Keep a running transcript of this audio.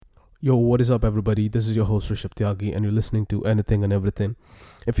Yo, what is up, everybody? This is your host, Rishabh Tyagi, and you're listening to Anything and Everything.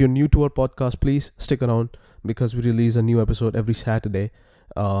 If you're new to our podcast, please stick around because we release a new episode every Saturday.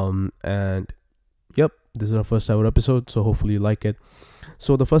 And yep, this is our first ever episode, so hopefully you like it.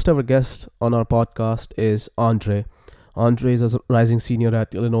 So, the first ever guest on our podcast is Andre. Andre is a rising senior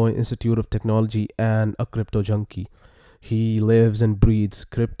at Illinois Institute of Technology and a crypto junkie. He lives and breathes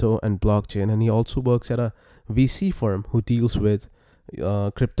crypto and blockchain, and he also works at a VC firm who deals with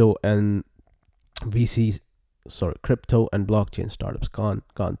crypto and VC, crypto and blockchain startups. Can't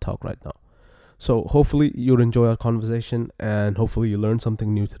talk right now. So hopefully you'll enjoy our conversation and hopefully you learned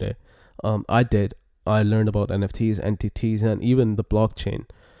something new today. I did. I learned about NFTs, NTTs, and even the blockchain.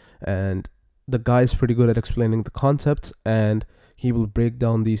 And the guy's pretty good at explaining the concepts, and he will break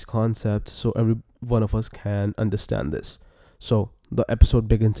down these concepts so every one of us can understand this. So the episode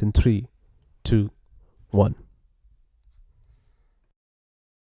begins in 3, 2, 1.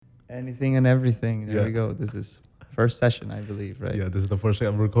 Anything and everything. There Yeah. we go. This is first session, I believe, right? Yeah, this is the first time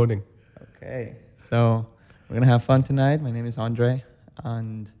I'm recording. Okay. So we're gonna have fun tonight. My name is Andre,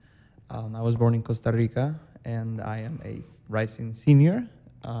 and I was born in Costa Rica, and I am a rising senior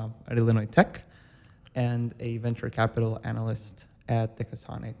at Illinois Tech, and a venture capital analyst at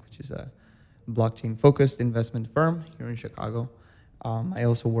Decasonic, which is a blockchain-focused investment firm here in Chicago. I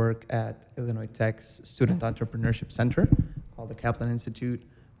also work at Illinois Tech's Student Entrepreneurship Center, called the Kaplan Institute,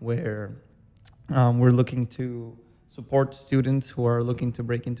 where we're looking to support students who are looking to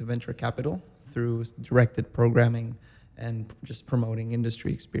break into venture capital through directed programming and just promoting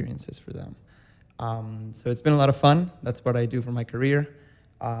industry experiences for them. So it's been a lot of fun. That's what I do for my career.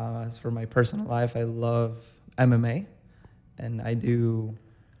 As for my personal life, I love MMA, and I do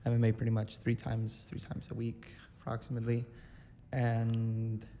MMA pretty much three times a week, approximately.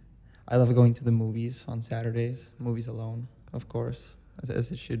 And I love going to the movies on Saturdays, movies alone, of course,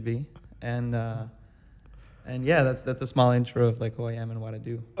 as it should be. And yeah, that's a small intro of like who I am and what I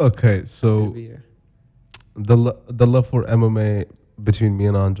do. Okay, Happy to so be here. the love for MMA between me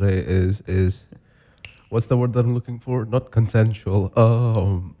and Andre is what's the word that I'm looking for? Not consensual.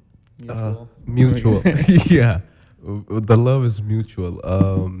 Mutual. Mutual. Yeah, the love is mutual.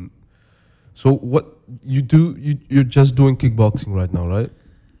 So what you do? You're just doing kickboxing right now, right?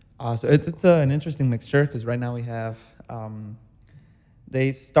 So it's an interesting mixture because right now we have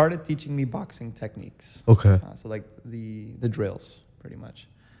they started teaching me boxing techniques. Okay. So like the drills, pretty much.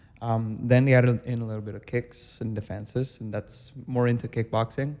 Then they added in a little bit of kicks and defenses, and that's more into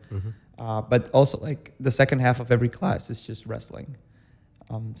kickboxing. But also like the second half of every class is just wrestling.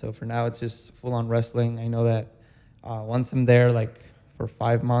 So for now it's just full on wrestling. I know that once I'm there, like for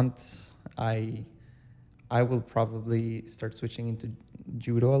 5 months, I will probably start switching into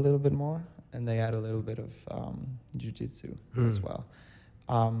judo a little bit more, and they add a little bit of jiu-jitsu as well.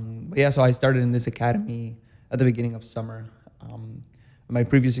 But yeah, so I started in this academy at the beginning of summer. My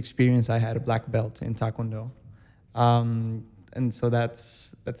previous experience, I had a black belt in Taekwondo. And so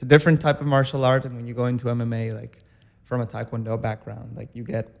that's a different type of martial art. And when you go into MMA, like from a Taekwondo background, like you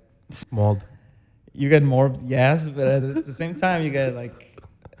get Mauled. more, yes, but at the same time,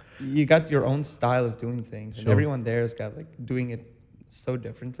 you got your own style of doing things. And Sure. everyone there has got like doing it so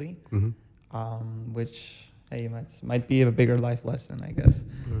differently, which, hey, might be a bigger life lesson, I guess.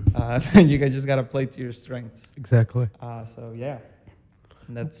 You just got to play to your strengths. Exactly. So yeah,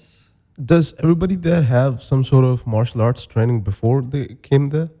 that's. Does everybody there have some sort of martial arts training before they came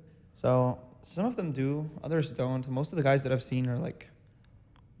there? So some of them do, others don't. Most of the guys that I've seen are like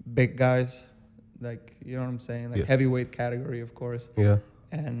big guys, like, you know what I'm saying? Like Yeah. heavyweight category, of course. Yeah.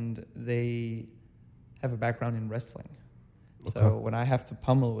 And they have a background in wrestling. Okay. So when I have to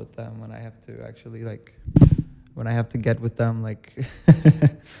pummel with them, when I have to actually when I have to get with them, like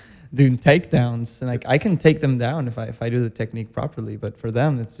doing takedowns, and like I can take them down if I do the technique properly. But for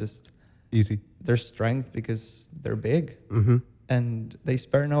them, it's just Easy. their strength because they're big. Mm-hmm. And they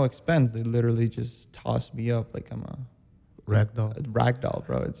spare no expense. They literally just toss me up like I'm a Ragdoll. ragdoll,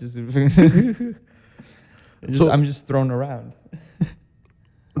 bro. It's just, So- I'm just thrown around.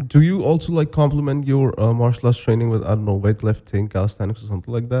 Do you also like complement your martial arts training with, I don't know, weightlifting, calisthenics, or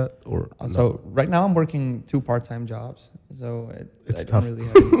something like that? Or no? So right now I'm working 2 part-time jobs, so It's I tough. don't really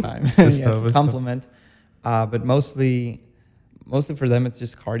have any time It's yeah, tough, to it's complement. But mostly for them it's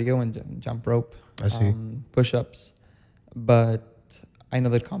just cardio and jump rope, I see. push-ups. But I know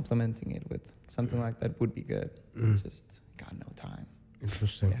that complementing it with something like that would be good. It's just got no time.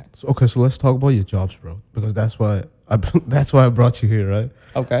 Interesting. Yeah. So let's talk about your jobs, bro, because that's why I brought you here, right?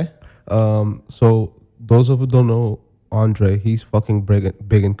 Okay. So those of you who don't know Andre, he's fucking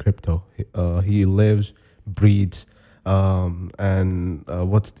big in crypto. He lives, breathes And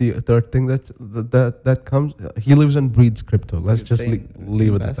what's the third thing that comes? He lives and breathes crypto. You Let's could just say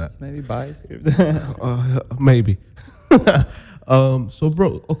leave it at that. invests, maybe buys. Maybe. So,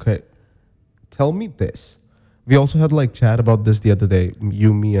 bro, okay. Tell me this. We also had like chat about this the other day,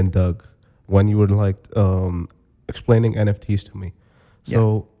 you, me, and Doug, when you were like explaining NFTs to me. Yeah.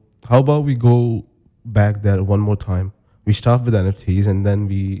 So, how about we go back there one more time? We start with NFTs and then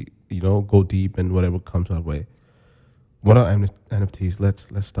we, go deep in whatever comes our way. What are NFTs?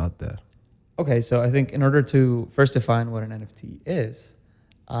 Let's start there. Okay, so I think in order to first define what an NFT is,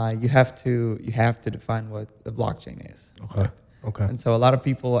 you have to define what the blockchain is. Okay. Okay. And so a lot of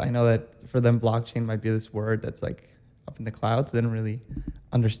people, I know that for them, blockchain might be this word that's like up in the clouds. They don't really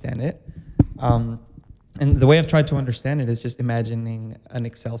understand it. And the way I've tried to understand it is just imagining an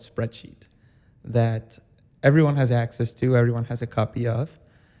Excel spreadsheet that everyone has access to, everyone has a copy of,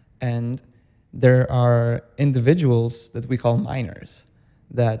 and there are individuals that we call miners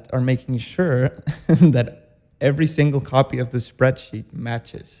that are making sure that every single copy of the spreadsheet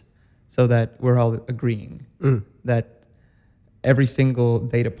matches so that we're all agreeing that every single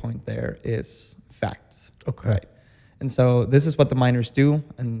data point there is facts. Okay. Right. And so this is what the miners do,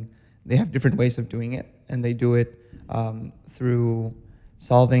 and they have different ways of doing it, and they do it through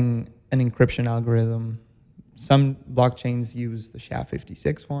solving an encryption algorithm. Some blockchains use the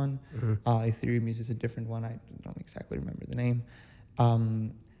SHA-56 one. Ethereum uses a different one. I don't exactly remember the name.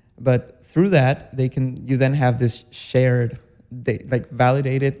 But through that, you then have this shared,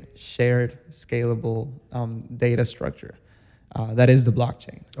 validated, shared, scalable data structure. That is the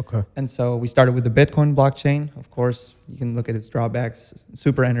blockchain. Okay. And so we started with the Bitcoin blockchain. Of course, you can look at its drawbacks.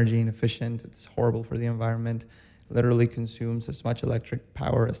 Super energy inefficient. It's horrible for the environment. Literally consumes as much electric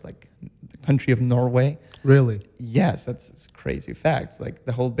power as like the country of Norway. Really? Yes, that's crazy facts. Like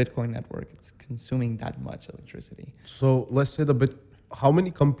the whole Bitcoin network, it's consuming that much electricity. So let's say how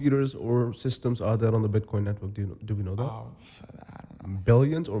many computers or systems are there on the Bitcoin network? Do we know that? Oh, I don't know.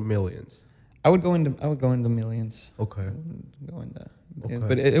 Billions or millions? I would go into millions. Okay. I wouldn't go into millions. Okay.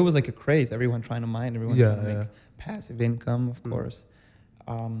 But it was like a craze. Everyone trying to mine. Everyone trying to make Yeah. passive income, of course.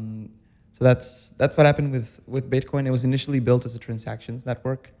 So that's what happened with Bitcoin. It was initially built as a transactions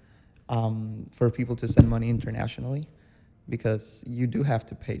network for people to send money internationally, because you do have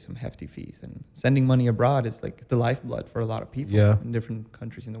to pay some hefty fees. And sending money abroad is like the lifeblood for a lot of people in different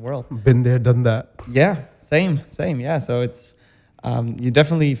countries in the world. Been there, done that. Yeah, same. Yeah, so it's you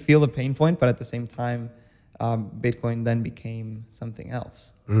definitely feel the pain point, but at the same time, Bitcoin then became something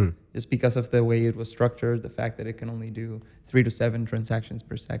else. Just because of the way it was structured, the fact that it can only do 3 to 7 transactions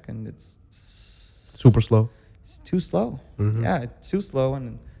per second, it's Super slow. It's too slow. Yeah, it's too slow,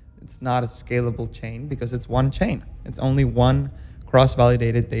 and it's not a scalable chain because it's one chain. It's only one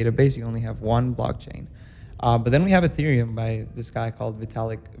cross-validated database. You only have one blockchain. But then we have Ethereum by this guy called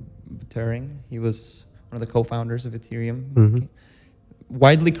Vitalik Buterin. He was one of the co-founders of Ethereum,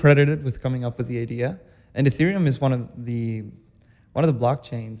 widely credited with coming up with the idea. And Ethereum is one of the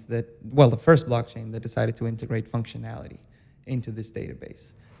blockchains the first blockchain that decided to integrate functionality into this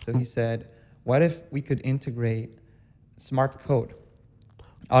database. So he said, what if we could integrate smart code,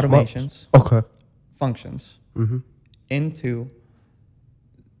 automations, functions into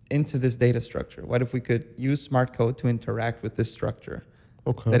this data structure? What if we could use smart code to interact with this structure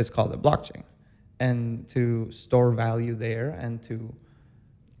that is called a blockchain, and to store value there, and to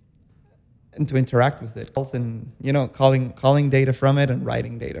interact with it, and calling data from it and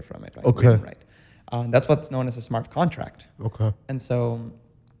writing data from it. Right? Right. That's what's known as a smart contract. And so,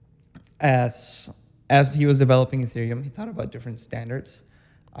 as he was developing Ethereum, he thought about different standards,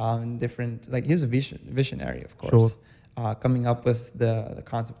 he's a visionary, of course. Coming up with the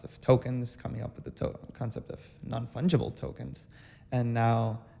concept of tokens, coming up with the concept of non-fungible tokens, and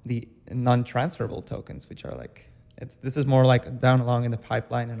now the non-transferable tokens, which are this is more like down along in the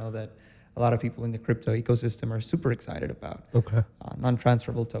pipeline. I know that a lot of people in the crypto ecosystem are super excited about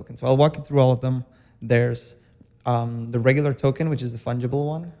non-transferable tokens. So I'll walk you through all of them. There's the regular token, which is the fungible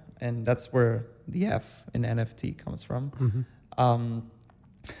one, and that's where the F in NFT comes from.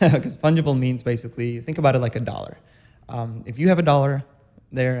 Because fungible means basically, think about it like a dollar. If you have a dollar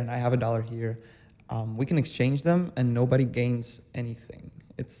there and I have a dollar here, we can exchange them and nobody gains anything.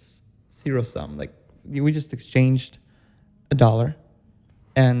 It's zero sum. We just exchanged a dollar,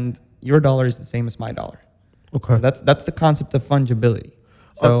 and your dollar is the same as my dollar. So that's the concept of fungibility.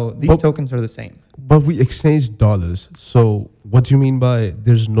 So these tokens are the same. But we exchange dollars. So what do you mean by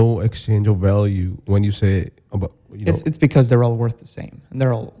there's no exchange of value when you say about It's because they're all worth the same and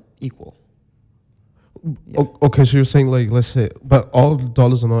they're all equal. Yeah. Okay, so you're saying like, let's say, but all the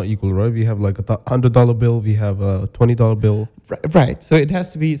dollars are not equal, right? We have like a $100 bill, we have a $20 bill. Right. So it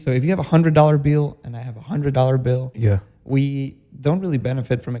has to be. So if you have $100 bill and I have $100 bill, Yeah. we don't really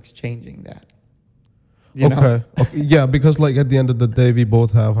benefit from exchanging that. You know? Okay. Okay. Yeah, because like at the end of the day, we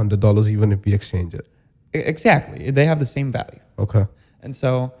both have $100 even if we exchange it. Exactly. They have the same value. Okay. And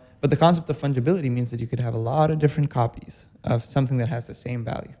so, but the concept of fungibility means that you could have a lot of different copies of something that has the same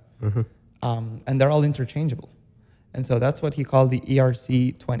value. Mm-hmm. And they're all interchangeable. And so that's what he called the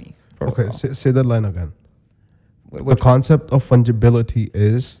ERC20 protocol. Okay. Say that line again. The Which, concept of fungibility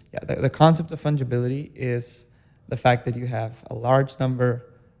is. yeah, the concept of fungibility is the fact that you have a large number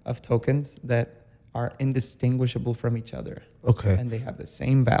of tokens that are indistinguishable from each other. Okay. And they have the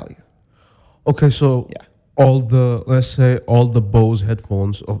same value. Okay. So Yeah. let's say all the Bose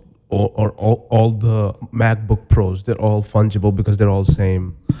headphones or all the MacBook Pros, they're all fungible because they're all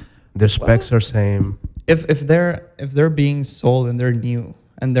same. Their specs are same. If they're being sold and they're new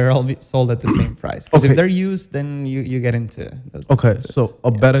and they're all sold at the same price. Because Okay. if they're used, then you get into those. Okay. differences. So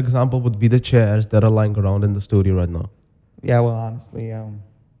a better example would be the chairs that are lying around in the studio right now. Yeah, well, honestly,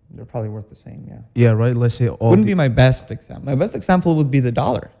 they're probably worth the same. Yeah. Yeah. Right. Let's say all. Wouldn't be my best example. My best example would be the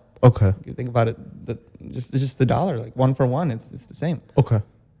dollar. Okay. If you think about it, just the dollar, like one for one, it's the same. Okay.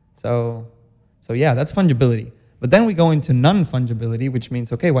 So yeah, that's fungibility. But then we go into non-fungibility, which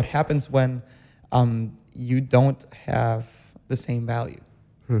means, okay, what happens when you don't have the same value?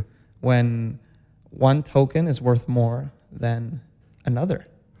 When one token is worth more than another,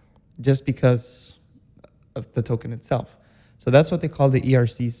 just because of the token itself. So that's what they call the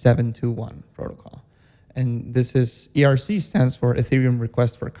ERC 721 protocol. And this is, ERC stands for Ethereum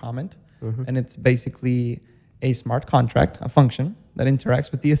Request for Comment. And it's basically a smart contract, a function that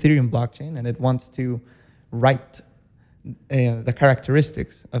interacts with the Ethereum blockchain, and it wants to write the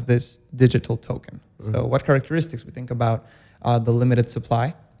characteristics of this digital token. So what characteristics? We think about the limited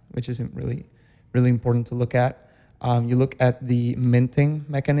supply, which is really, really important to look at. You look at the minting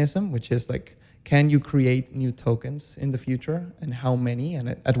mechanism, which is like, can you create new tokens in the future, and how many, and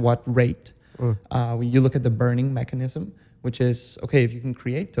at what rate? You look at the burning mechanism, which is, okay, if you can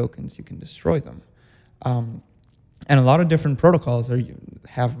create tokens, you can destroy them. And a lot of different protocols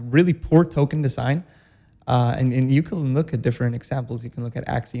have really poor token design. And you can look at different examples. You can look at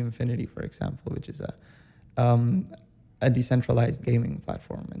Axie Infinity, for example, which is a decentralized gaming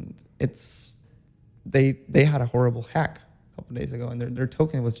platform. And they had a horrible hack a couple of days ago, and their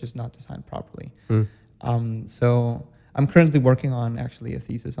token was just not designed properly. So I'm currently working on actually a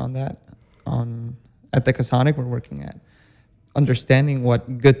thesis on that. At the Casonic, we're working at understanding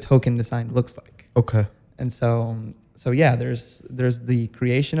what good token design looks like. Okay. And so yeah, there's the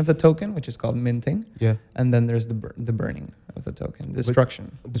creation of the token, which is called minting. Yeah. And then there's the burning of the token,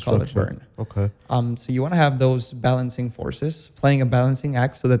 destruction. We call it burn. Okay. So you want to have those balancing forces, playing a balancing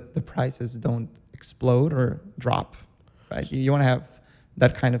act so that the prices don't explode or drop, right? You want to have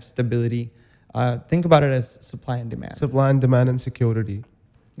that kind of stability. Think about it as supply and demand. Supply and demand and security.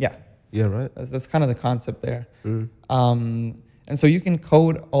 Yeah. Yeah, right. That's kind of the concept there. And so you can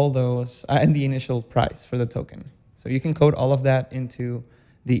code all those and the initial price for the token. So you can code all of that into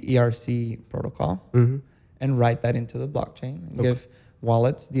the ERC protocol and write that into the blockchain and give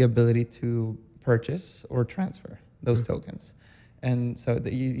wallets the ability to purchase or transfer those tokens. And so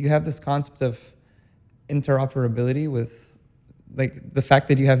you have this concept of interoperability with, like, the fact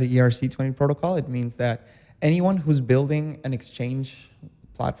that you have the ERC20 protocol. It means that anyone who's building an exchange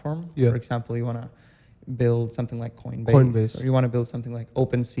platform, for example, you want to build something like Coinbase, or you want to build something like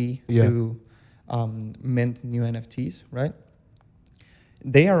OpenSea to mint new NFTs, right?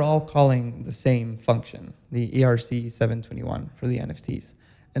 They are all calling the same function, the ERC 721 for the NFTs.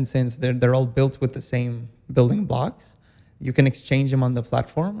 And since they're all built with the same building blocks, you can exchange them on the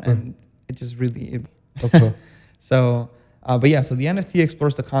platform, and it just really... Okay. So the NFT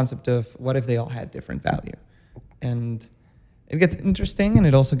explores the concept of what if they all had different value. And it gets interesting, and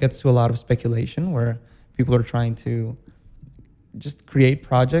it also gets to a lot of speculation where people are trying to just create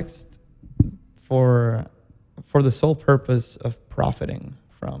projects for the sole purpose of profiting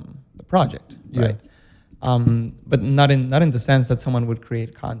from the project, right? But not in the sense that someone would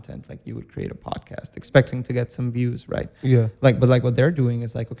create content, like you would create a podcast expecting to get some views, right? Yeah. But what they're doing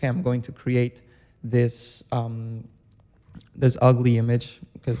is like, okay, I'm going to create this this ugly image,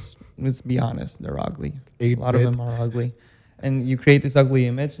 because let's be honest, they're ugly. A lot of them are ugly. And you create this ugly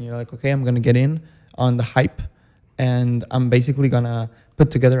image, and you're like, okay, I'm going to get in on the hype, and I'm basically going to put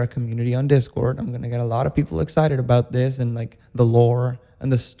together a community on Discord. I'm going to get a lot of people excited about this and like the lore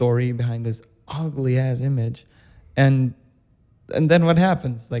and the story behind this ugly ass image. And then what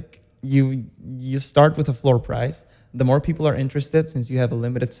happens? Like, you start with a floor price. The more people are interested, since you have a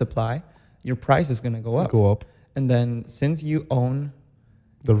limited supply, your price is going to go up. Go up. And then since you own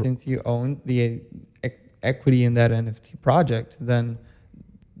The the equity in that NFT project, then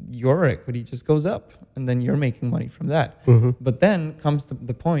your equity just goes up, and then you're making money from that. Mhm. But then comes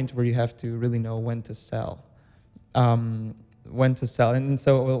the point where you have to really know when to sell, and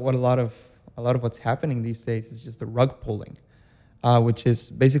so what a lot of what's happening these days is just the rug pulling, which is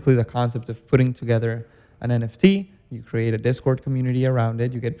basically the concept of putting together an NFT. You create a Discord community around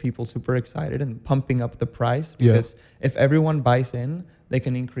it. You get people super excited and pumping up the price, because if everyone buys in, they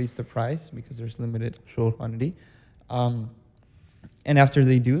can increase the price because there's limited quantity. And after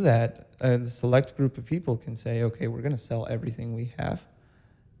they do that, the select group of people can say, okay, we're going to sell everything we have.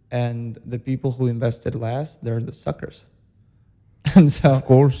 And the people who invested last, they're the suckers. And so Of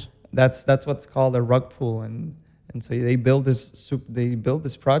course. that's what's called a rug pull. And so they build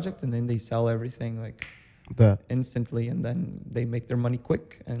this project, and then they sell everything like That. instantly, and then they make their money quick.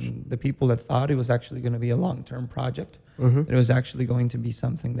 And the people that thought it was actually going to be a long-term project, Mhm. it was actually going to be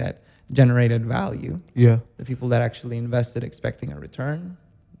something that generated value. Yeah. The people that actually invested expecting a return,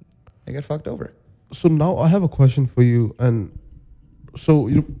 they get fucked over. So now I have a question for you, and so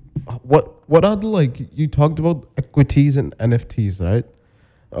what are the, like, you talked about equities and NFTs, right?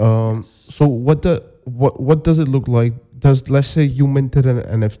 Yes. So what does it look like? Let's say you minted an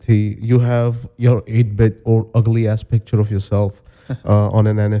NFT, you have your 8-bit or ugly ass picture of yourself on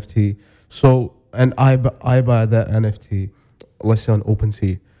an NFT. So and I buy that NFT, let's say on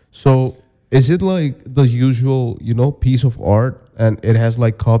OpenSea. So is it like the usual, piece of art, and it has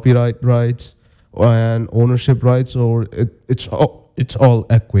like copyright rights and ownership rights, or it's all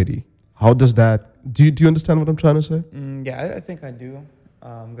equity? How does that? Do you understand what I'm trying to say? Yeah, I think I do.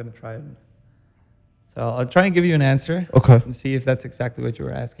 I'm going to try it. So I'll try and give you an answer. Okay. And see if that's exactly what you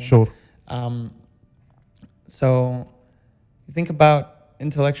were asking. Sure. So you think about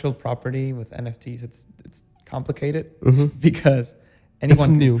intellectual property with NFTs, it's complicated Mhm. because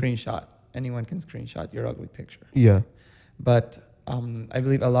anyone new. can screenshot your ugly picture. Yeah. But I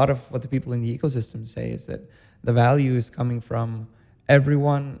believe a lot of what the people in the ecosystem say is that the value is coming from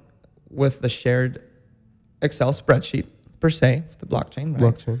everyone with the shared Excel spreadsheet per se, the blockchain, right?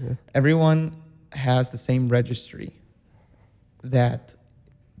 Blockchain. Yeah. Everyone has the same registry that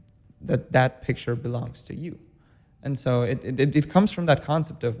picture belongs to you. And so it comes from that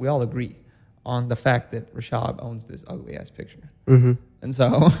concept of we all agree on the fact that Rashab owns this ugly ass picture. Mm-hmm. And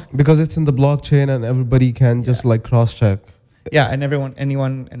so Because it's in the blockchain and everybody can just like cross check. yeah, and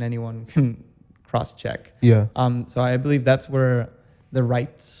anyone can cross check. Yeah. So I believe that's where the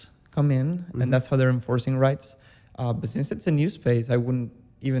rights come in, and that's how they're enforcing rights. But since it's a new space, I wouldn't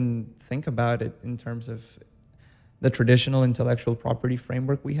even think about it in terms of the traditional intellectual property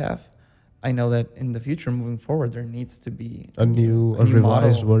framework we have. I know that in the future, moving forward, there needs to be A revised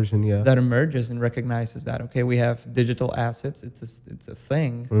model version. Yeah. that emerges and recognizes that, okay, we have digital assets, it's a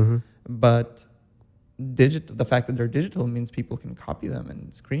thing, Mm-hmm. but the fact that they're digital means people can copy them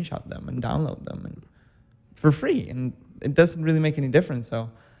and screenshot them and download them and for free, and it doesn't really make any difference. So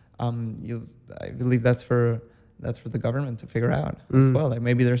I believe that's for the government to figure out as well. Like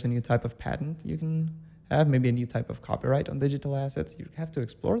maybe there's a new type of patent you can have, maybe a new type of copyright on digital assets. You have to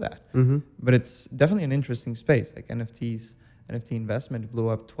explore that. Mm-hmm. But it's definitely an interesting space. Like NFT investment blew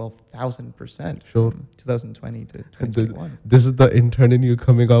up 12,000% Sure. from 2020 to 2021. This is the intern in you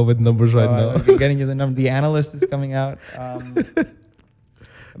coming out with numbers right now. I'm getting you the number. The analyst is coming out.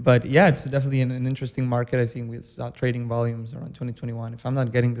 But yeah, it's definitely an interesting market. I think we saw trading volumes around 2021. If I'm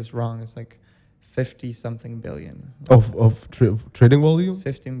not getting this wrong, it's like 50 something billion Of trading volume?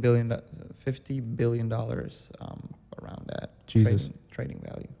 It's $50 billion around that. Jesus. Trading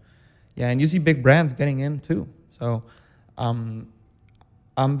value. Yeah, and you see big brands getting in too. So I'm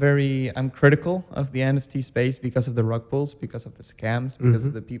critical of the NFT space because of the rug pulls, because of the scams, because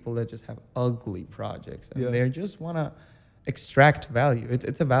of the people that just have ugly projects and they just want to extract value.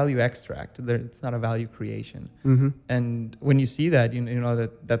 It's a value extract. It's not a value creation. Mm-hmm. And when you see that, you know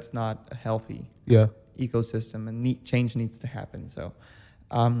that's not a healthy ecosystem, and change needs to happen. So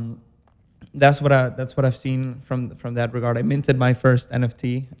that's what I've seen from that regard. I minted my first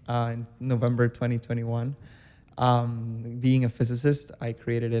NFT in November 2021. Being a physicist, I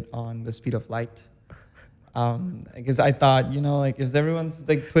created it on the speed of light. Because I thought, like if everyone's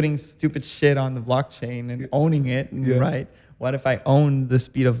like putting stupid shit on the blockchain and owning it, right? What if I own the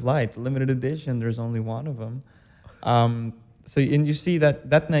speed of light, limited edition? There's only one of them. So and you see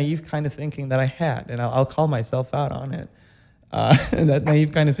that naive kind of thinking that I had, and I'll call myself out on it. That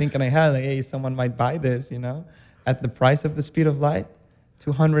naive kind of thinking I had, like, hey, someone might buy this, at the price of the speed of light.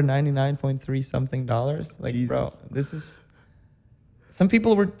 $299.3 something dollars. Like, bro, Jesus. this is. Some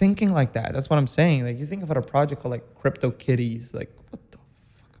people were thinking like that. That's what I'm saying. Like, you think about a project called like Crypto Kitties. Like, what the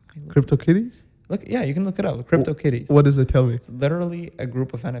fuck am I looking Crypto kitties? Look, yeah, you can look it up. Crypto Kitties. What does it tell me? It's literally a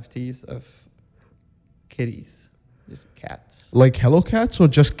group of NFTs of kitties, just cats. Like Hello Cats or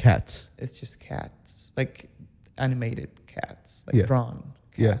just cats? It's just cats, like animated cats, like Yeah. drawn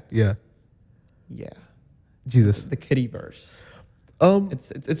Yeah, cats. yeah. Yeah. Jesus. The kittyverse. Um,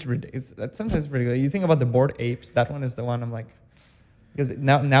 It's ridiculous. That's sometimes ridiculous. You think about the Bored Apes. That one is the one I'm like, because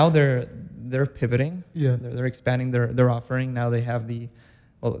now they're pivoting. Yeah. They're expanding their offering. Now they have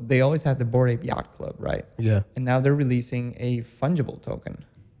they always had the Bored Ape Yacht Club, right? yeah. And now they're releasing a fungible token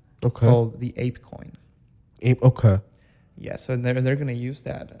Okay. called the Ape Coin. Okay. Yeah, so they're gonna use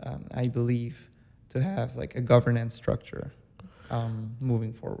that, I believe, to have like a governance structure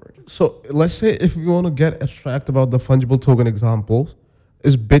moving forward. So let's say if we want to get abstract about the fungible token example,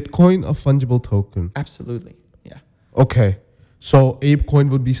 is Bitcoin a fungible token? Absolutely, yeah. Okay. So ApeCoin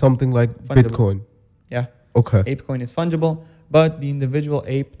would be something like Fungible. Bitcoin. Yeah, Okay. Ape Coin is fungible, but the individual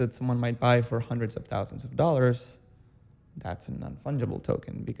ape that someone might buy for hundreds of thousands of dollars, that's a non-fungible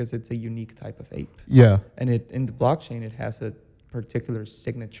token because it's a unique type of ape. Yeah. And in the blockchain, it has a particular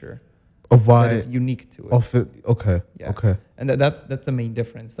signature Of that why is unique to it. of it. Okay. Yeah. Okay. And that's the main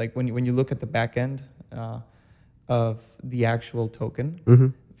difference. Like when you look at the back end of the actual token, Mm-hmm.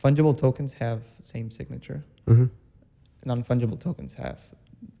 fungible tokens have same signature. Mm-hmm. Non-fungible tokens have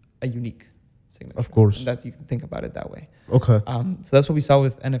a unique signature. Of course. And you can think about it that way. Okay. So that's what we saw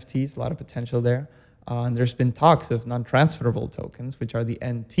with NFTs, a lot of potential there. And there's been talks of non-transferable tokens, which are the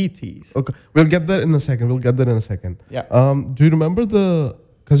NTTs. Okay. We'll get that in a second. Yeah. Do you remember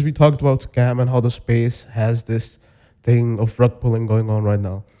because we talked about scam and how the space has this thing of rug pulling going on right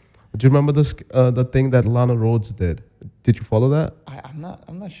now. Do you remember the thing that Lana Rhodes did? Did you follow that? I'm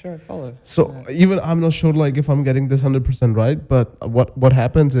not sure I follow. So even I'm not sure like if I'm getting this 100% right, but what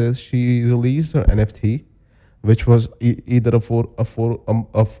happens is she released her NFT, which was either a photo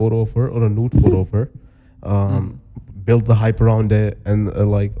of her or a nude photo of her. Built the hype around it and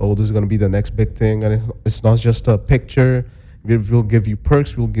like, oh, this is gonna be the next big thing, and it's not just a picture. We'll give you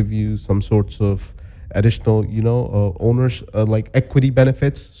perks. We'll give you some sorts of additional, owners like equity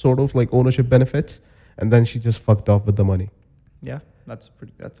benefits, sort of like ownership benefits. And then she just fucked off with the money. Yeah, that's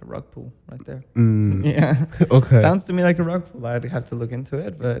a rug pull right there. Mm. Yeah. Okay. Sounds to me like a rug pull. I'd have to look into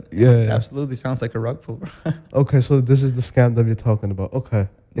it, but Yeah. it absolutely sounds like a rug pull. Okay, so this is the scam that we're talking about. Okay,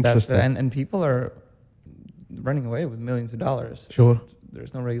 interesting. And people are running away with millions of dollars. Sure.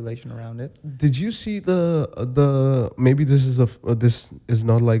 There's no regulation around it. Did you see the maybe this is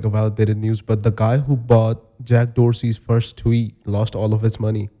not like a validated news, but the guy who bought Jack Dorsey's first tweet lost all of his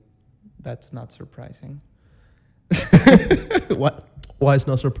money. That's not surprising. What? Why it's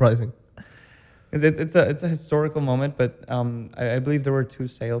not surprising? Because it's a historical moment, but I believe there were two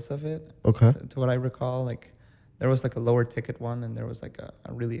sales of it. Okay. To what I recall, like there was like a lower ticket one, and there was like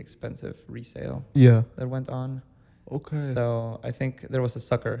a really expensive resale Yeah. that went on. Okay. So I think there was a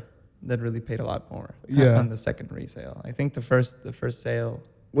sucker that really paid a lot more Yeah. on the second resale. I think the first sale,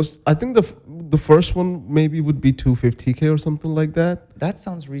 I think the first one maybe would be 250K or something like that. that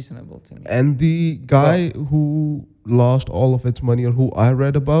sounds reasonable to me. And the guy who lost all of its money, or who I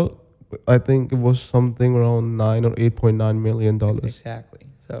read about, I think it was something around $9 or $8.9 million. Exactly.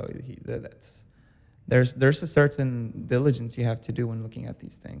 So there's a certain diligence you have to do when looking at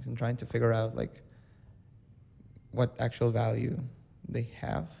these things and trying to figure out like what actual value they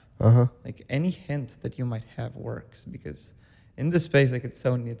have. Like any hint that you might have works, because in this space, like it's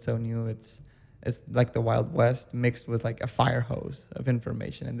so new. It's like the Wild West mixed with like a fire hose of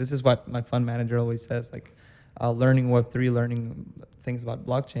information. And this is what my fund manager always says, like learning Web3, learning things about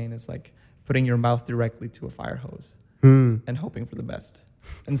blockchain is like putting your mouth directly to a fire hose and hoping for the best.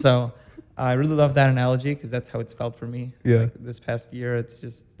 And so I really love that analogy because that's how it's felt for me. Yeah. Like this past year, it's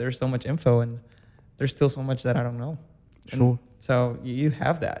just there's so much info and there's still so much that I don't know. Sure. And so you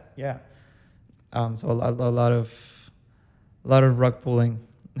have that, yeah. So a lot of rug pulling,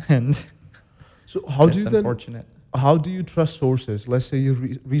 and So how do you then? unfortunate. How do you trust sources? Let's say you're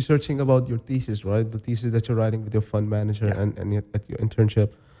researching about your thesis, right? The thesis that you're writing with your fund manager Yeah. and at your internship.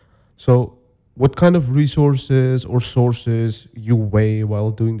 So what kind of resources or sources you weigh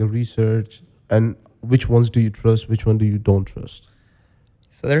while doing the research, and which ones do you trust? Which one do you don't trust?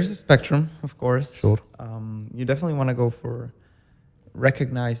 So there's a spectrum, of course. Sure. You definitely want to go for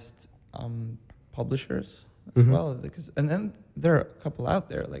recognized publishers as well, and then there are a couple out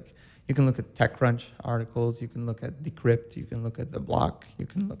there. Like you can look at TechCrunch articles, you can look at Decrypt, you can look at The Block, you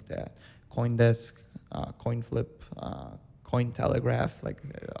can look at CoinDesk, CoinFlip, Cointelegraph, like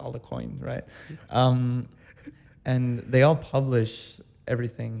all the coins, right? And they all publish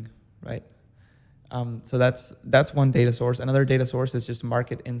everything, right? So that's one data source. Another data source is just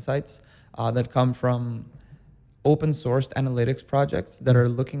market insights that come from open sourced analytics projects that are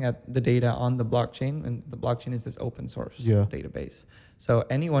looking at the data on the blockchain, and the blockchain is this open source database. So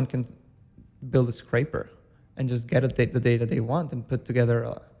anyone can build a scraper and just get the data they want and put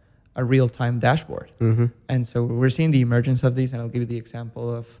together a real-time dashboard. And so we're seeing the emergence of these, and I'll give you the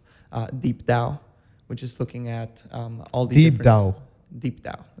example of DeepDAO, which is looking at all the DeepDAO.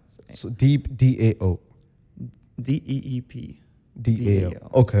 DeepDAO. So deep DAO. DEEP.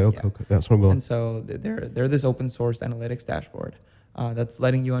 DAO. Okay. That's where I'm going. And so they're this open source analytics dashboard that's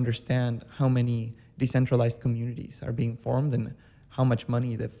letting you understand how many decentralized communities are being formed and how much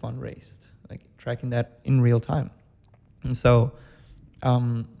money they've fundraised, like tracking that in real time. And so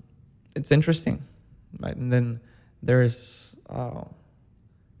it's interesting, right? And then there's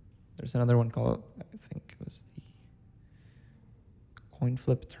another one called, I think it was the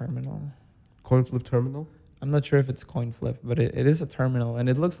CoinFlip terminal. CoinFlip terminal? I'm not sure if it's CoinFlip, but it is a terminal, and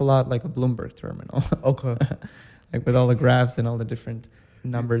it looks a lot like a Bloomberg terminal. Okay. Like with all the graphs and all the different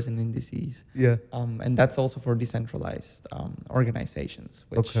numbers and indices. Yeah. And that's also for decentralized organizations,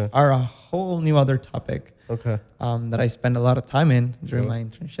 which are a whole new other topic that I spend a lot of time in during my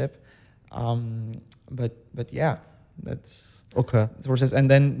internship. But yeah, that's sources. And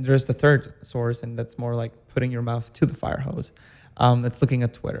then there's the third source, and that's more like putting your mouth to the fire hose. That's looking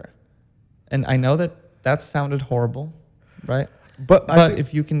at Twitter. And I know that sounded horrible, right? But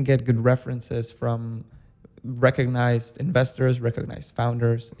if you can get good references from recognized investors, recognized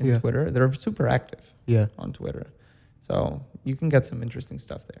founders in Twitter, they're super active on Twitter. So you can get some interesting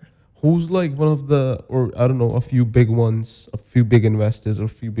stuff there. Who's like one of the, or I don't know, a few big ones, a few big investors or a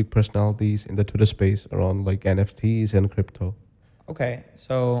few big personalities in the Twitter space around like NFTs and crypto? Okay,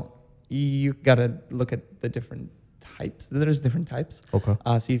 so you gotta look at the different types. There's different types. Okay.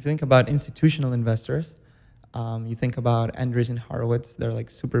 So you think about institutional investors. You think about Andreessen Horowitz. They're like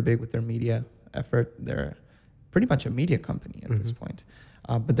super big with their media effort. They're pretty much a media company at this point.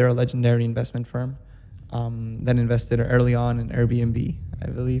 But they're a legendary investment firm that invested early on in Airbnb, I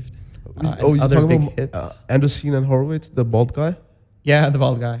believe. You're other talking big about hits. André and Horowitz, the bald guy? Yeah, the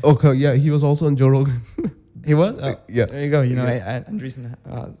bald guy. Okay, yeah, he was also on Joe Rogan. He was? Oh, yeah. There you go. You know, Andreessen,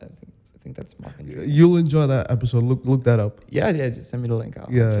 I think that's Mark Andreessen. You'll enjoy that episode. Look that up. Yeah, just send me the link. I'll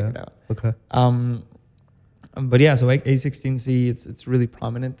check it out. Okay. But yeah, so A16Z, it's really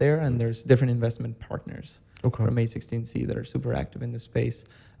prominent there, and there's different investment partners from A16Z that are super active in the space.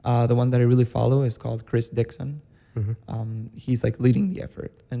 The one that I really follow is called Chris Dixon. He's like leading the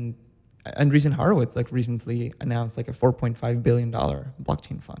effort, and Andreessen Horowitz like recently announced like a $4.5 billion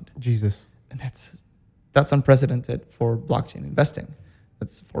blockchain fund. Jesus. And that's unprecedented for blockchain investing.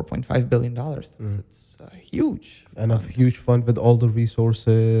 That's $4.5 billion. That's huge. And a huge fund with all the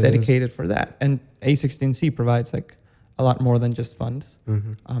resources dedicated for that. And A16Z provides like a lot more than just funds,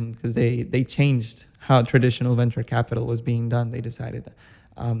 because they changed how traditional venture capital was being done. They decided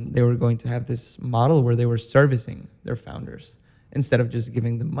they were going to have this model where they were servicing their founders instead of just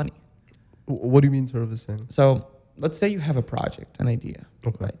giving them money. What do you mean servicing? So let's say you have a project, an idea,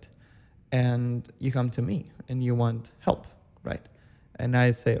 right? And you come to me and you want help, right? And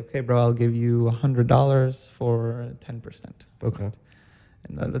I say, okay, bro, I'll give you $100 for 10%. Okay. Right?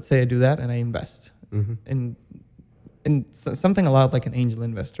 And let's say I do that and I invest in something a lot like an angel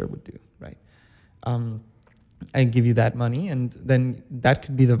investor would do, right? I give you that money, and then that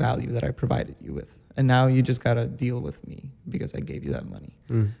could be the value that I provided you with. And now you just got to deal with me because I gave you that money.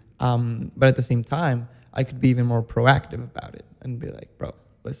 But at the same time, I could be even more proactive about it and be like, bro,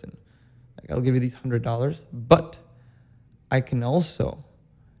 listen, like I'll give you these $100, but I can also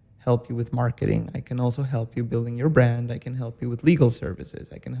help you with marketing. I can also help you building your brand. I can help you with legal services.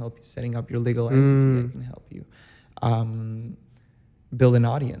 I can help you setting up your legal entity. I can help you build an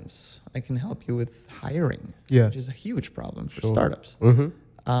audience. I can help you with hiring, which is a huge problem for startups.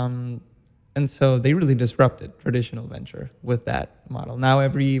 And so they really disrupted traditional venture with that model. Now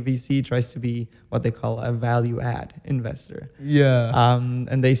every VC tries to be what they call a value add investor.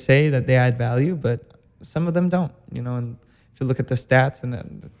 And they say that they add value, but some of them don't, you know. And if you look at the stats, and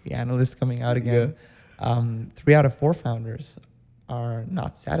that's the analyst coming out again, 3 out of 4 founders are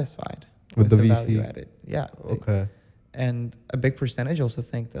not satisfied with the VC value added. And a big percentage also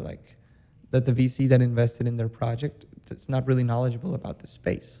think that the VC that invested in their project, it's not really knowledgeable about the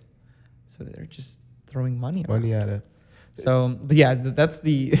space. So they're just throwing money at it. So, but yeah, that's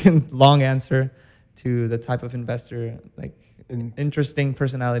the long answer to the type of investor. Like, interesting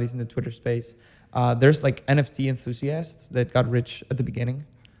personalities in the Twitter space. There's like NFT enthusiasts that got rich at the beginning,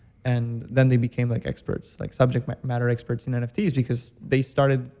 and then they became like experts, like subject matter experts in NFTs because they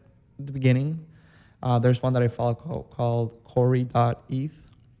started at the beginning. There's one that I follow called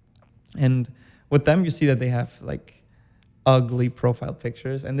Corey.eth, and with them you see that they have like ugly profile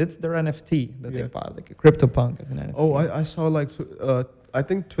pictures, and it's their NFT that they bought, like a CryptoPunk as an NFT. Oh, I saw like I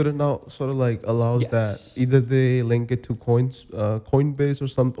think Twitter now sort of like allows that either they link it to Coinbase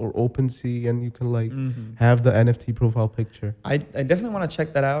or OpenSea, and you can like have the NFT profile picture. I definitely want to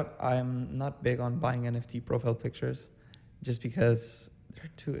check that out. I'm not big on buying NFT profile pictures, just because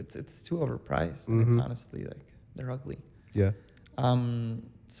it's too overpriced. And it's honestly like they're ugly. Yeah.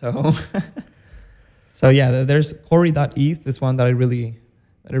 So so yeah, there's Corey.eth, this one that I really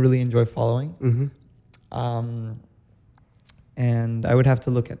enjoy following. And I would have to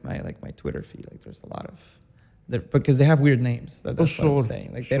look at my Twitter feed. Like there's a lot of because they have weird names. That's what I'm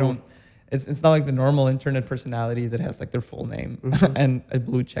saying. Like they don't. It's not like the normal internet personality that has like their full name and a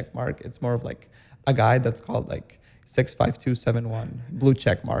blue check mark. It's more of like a guy that's called like 65271 blue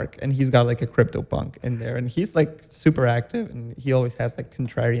check mark, and he's got like a CryptoPunk in there, and he's like super active, and he always has like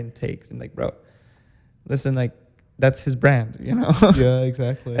contrarian takes, and like, bro, listen, like that's his brand, you know? Yeah,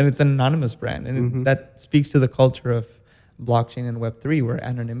 exactly. And it's an anonymous brand, and that speaks to the culture of blockchain and Web3, where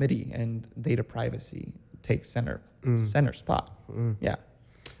anonymity and data privacy takes center spot. Yeah.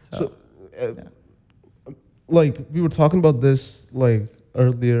 So like we were talking about this like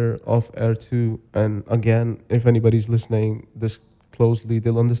earlier off air too, and again, if anybody's listening this closely,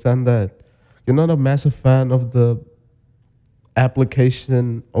 they'll understand that you're not a massive fan of the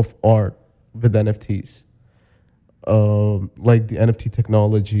application of art with NFTs. Like the NFT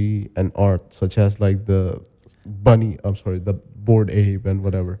technology and art, such as like the Bored Ape and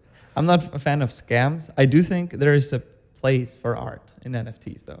whatever. I'm not a fan of scams. I do think there is a place for art in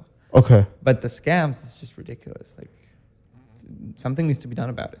NFTs, though. Okay. But the scams is just ridiculous. Like something needs to be done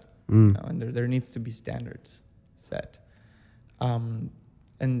about it, you know, and there needs to be standards set.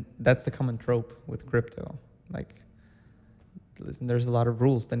 And that's the common trope with crypto. Like, listen, there's a lot of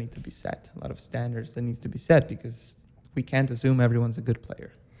rules that need to be set, a lot of standards that needs to be set, because we can't assume everyone's a good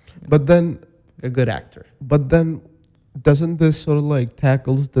player. But then a good actor. But then doesn't this sort of like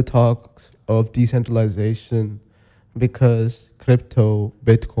tackles the talks of decentralization, because crypto,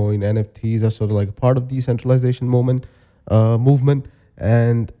 Bitcoin, NFTs are sort of like a part of decentralization movement,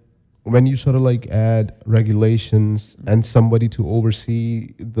 and when you sort of like add regulations and somebody to oversee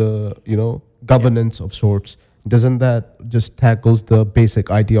the, you know, governance of sorts, doesn't that just tackles the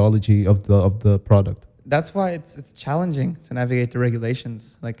basic ideology of the product? That's why it's challenging to navigate the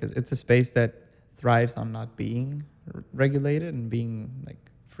regulations. Like, 'cause it's a space that thrives on not being regulated and being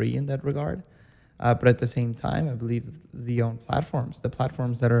like free in that regard. But at the same time, I believe the platforms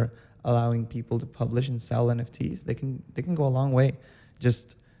that are allowing people to publish and sell NFTs, they can go a long way,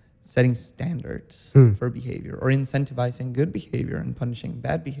 just setting standards for behavior or incentivizing good behavior and punishing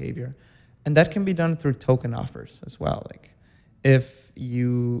bad behavior. And that can be done through token offers as well. Like, if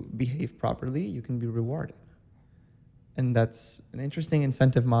you behave properly, you can be rewarded. And that's an interesting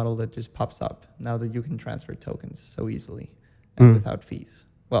incentive model that just pops up now that you can transfer tokens so easily and without fees.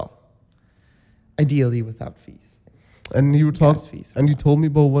 Well, ideally without fees. And you you told me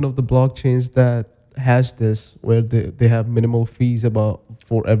about one of the blockchains that has this, where they have minimal fees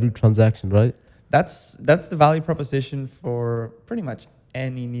for every transaction, right? That's the value proposition for pretty much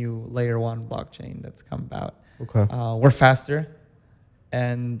any new layer 1 blockchain that's come about. Okay. We're faster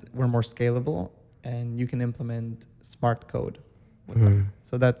and we're more scalable, and you can implement smart code with them.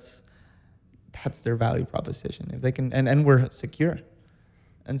 So that's their value proposition. If they can, and we're secure.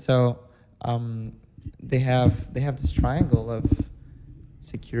 And so they have this triangle of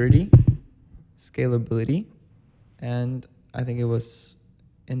security, scalability, and I think it was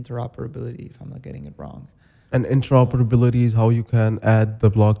interoperability, if I'm not getting it wrong. And interoperability is how you can add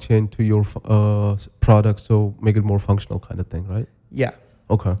the blockchain to your product, so make it more functional, kind of thing, right? Yeah.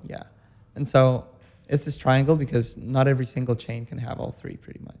 Okay. Yeah. And so it's this triangle because not every single chain can have all three,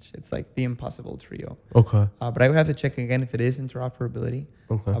 pretty much. It's like the impossible trio. Okay. But I would have to check again if it is interoperability.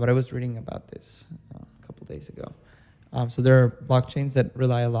 Okay. But I was reading about this a couple days ago. So there are blockchains that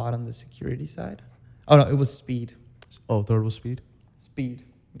rely a lot on the security side. Oh, no, it was speed. Oh, third was speed? Speed,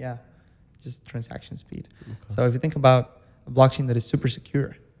 yeah. Just transaction speed. Okay. So if you think about a blockchain that is super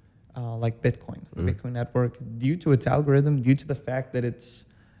secure, like Bitcoin, Bitcoin network, due to its algorithm, due to the fact that it's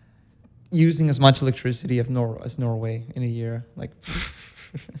using as much electricity as Norway in a year, like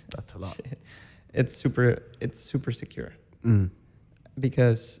that's a lot. It's super secure.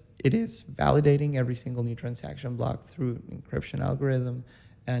 Because it is validating every single new transaction block through encryption algorithm,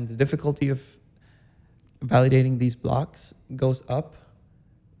 and the difficulty of validating these blocks goes up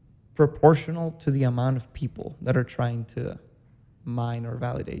proportional to the amount of people that are trying to mine or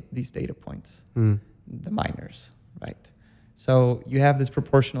validate these data points, the miners, right? So you have this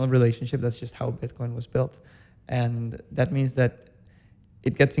proportional relationship. That's just how Bitcoin was built. And that means that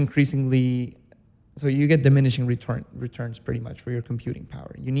it gets increasingly, so you get diminishing returns pretty much for your computing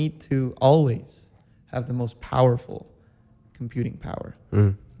power. You need to always have the most powerful computing power,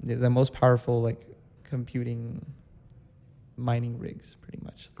 the most powerful like computing mining rigs, pretty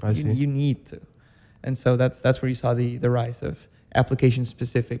much. You need to. And so that's where you saw the rise of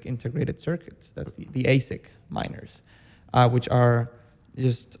application-specific integrated circuits. That's the ASIC miners, which are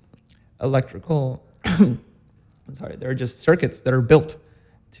just electrical, they're just circuits that are built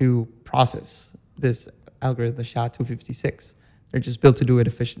to process this algorithm, the SHA-256. They're just built to do it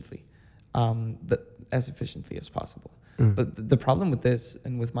efficiently, as efficiently as possible. But the problem with this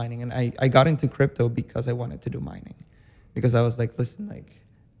and with mining, and I got into crypto because I wanted to do mining. Because I was like, listen, like,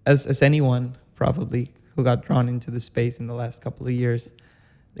 as anyone probably who got drawn into the space in the last couple of years,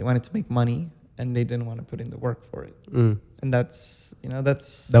 they wanted to make money and they didn't want to put in the work for it. And that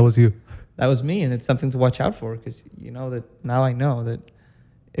was you. That was me, and it's something to watch out for, because that now I know that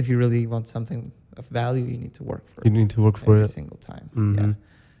if you really want something of value, you need to work for it. You need to work for it every single time. Yeah.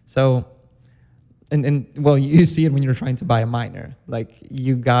 So, and well, you see it when you're trying to buy a miner. Like,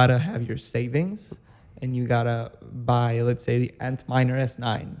 you gotta have your savings, and you gotta buy, let's say, the Ant Miner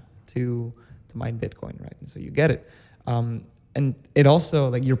S9 to mine Bitcoin, right? And so you get it. And it also,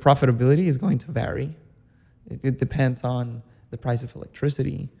 like, your profitability is going to vary. It depends on the price of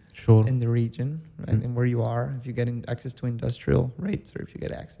electricity in the region, right? And where you are. If you get access to industrial rates, or if you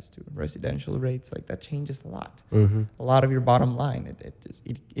get access to residential rates, like, that changes a lot. A lot of your bottom line,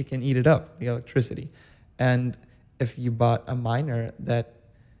 it can eat it up, the electricity. And if you bought a miner that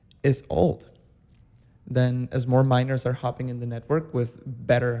is old, then as more miners are hopping in the network with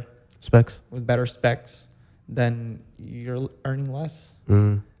better specs, then you're earning less.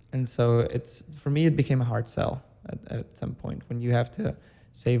 And so for me, it became a hard sell at some point, when you have to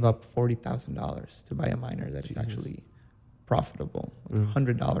save up $40,000 to buy a miner that is actually profitable, like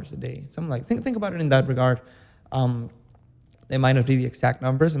 $100 a day. Something like, think about it in that regard. They might not be the exact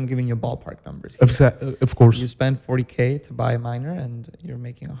numbers. I'm giving you ballpark numbers here. Of course. You spend $40K to buy a miner, and you're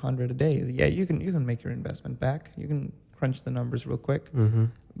making $100 a day. Yeah, you can make your investment back. You can crunch the numbers real quick.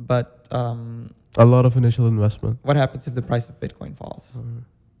 But a lot of initial investment. What happens if the price of Bitcoin falls?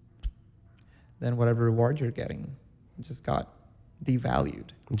 Then whatever reward you're getting just got devalued.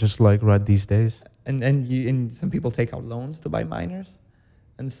 Just like right these days. And some people take out loans to buy miners.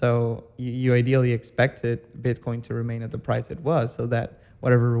 And so you ideally expected Bitcoin to remain at the price it was, so that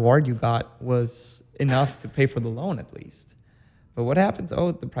whatever reward you got was enough to pay for the loan at least. But what happens?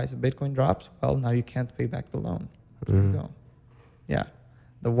 Oh, the price of Bitcoin drops. Well, now you can't pay back the loan. There you go. Yeah.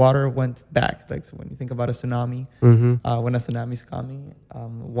 The water went back. Like, so when you think about a tsunami, when a tsunami is coming,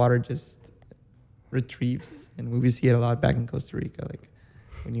 water just retrieves. And we see it a lot back in Costa Rica. Like,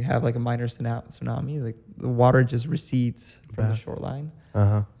 when you have like a minor tsunami, like, the water just recedes from the shoreline.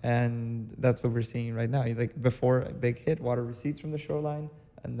 And that's what we're seeing right now. Like, before a big hit, water recedes from the shoreline,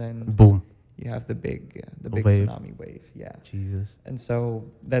 and then boom, you have the big wave. Tsunami wave. Yeah. Jesus. And so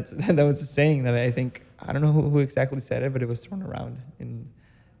that was a saying that I think, I don't know who exactly said it, but it was thrown around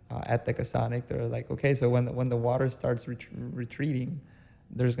at Decasonic. They're like, okay, so when the water starts retreating,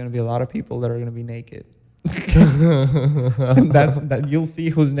 there's going to be a lot of people that are going to be naked. And that you'll see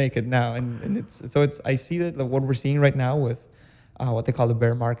who's naked now. And I see that what we're seeing right now with what they call the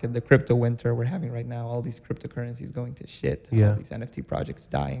bear market, the crypto winter we're having right now, all these cryptocurrencies going to shit, all these NFT projects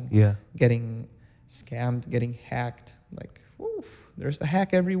dying, getting scammed, getting hacked. Like, there's a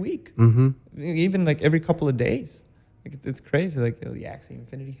hack every week, even like every couple of days. Like, it's crazy. Like, the Axie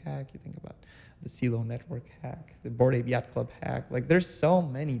Infinity hack, you think about the CeeLo Network hack, the Bored Ape Yacht Club hack. Like, there's so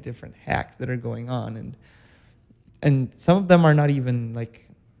many different hacks that are going on, and some of them are not even like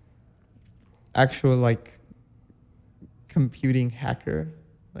actual like computing hacker.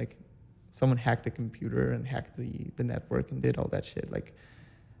 Like, someone hacked a computer and hacked the network and did all that shit. Like,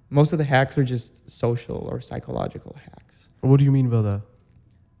 most of the hacks are just social or psychological hacks. What do you mean by that?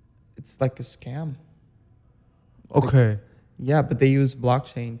 It's like a scam. Okay. Like, yeah, but they use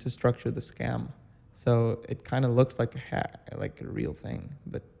blockchain to structure the scam. So it kind of looks like a hack, like a real thing,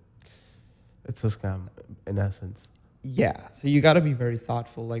 but it's a scam in essence. Yeah. So you got to be very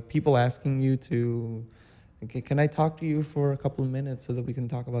thoughtful. Like, people asking you to Okay, can I talk to you for a couple of minutes so that we can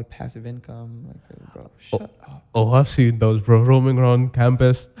talk about passive income? Like, bro, shut up. Oh, I've seen those, bro, roaming around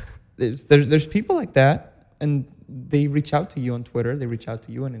campus. There's people like that, and they reach out to you on Twitter, they reach out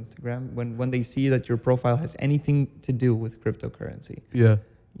to you on Instagram when they see that your profile has anything to do with cryptocurrency. Yeah.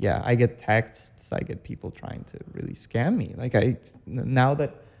 Yeah, I get texts, I get people trying to really scam me. Like now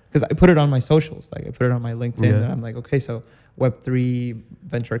that, because I put it on my socials, like I put it on my LinkedIn, Yeah. and I'm like, okay, so Web3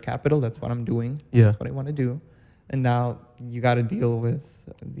 venture capital, that's what I'm doing. Yeah. That's what I want to do. And now you got to deal with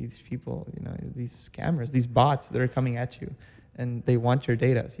these people, these scammers, these bots that are coming at you, and they want your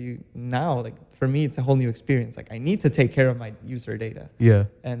data. So you now, like for me, it's a whole new experience. Like I need to take care of my user data. Yeah.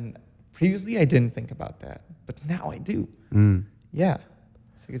 And previously I didn't think about that, but now I do. Mm. Yeah.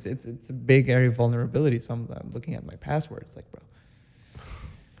 It's a big area of vulnerability. So I'm looking at my passwords, like, bro,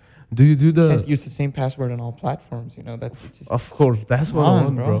 Do you do can't the? use the same password on all platforms. That's just, Of course, that's what I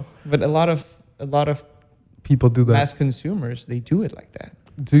want, bro. But a lot of People do that. mass consumers, they do it like that.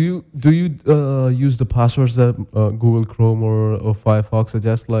 Do you use the passwords that Google Chrome or Firefox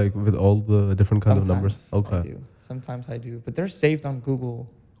suggest, like with all the different kind of numbers? Sometimes Okay. I do. Sometimes I do, but they're saved on Google,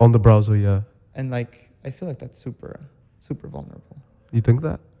 On the browser, yeah. and like I feel like that's super vulnerable. You think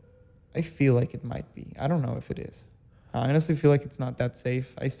that? I feel like it might be. I don't know if it is. I honestly feel like it's not that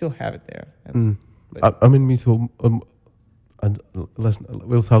safe. I still have it there. Mm. But I mean, me too. And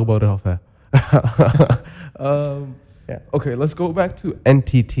we'll talk about it off air. yeah. Okay, let's go back to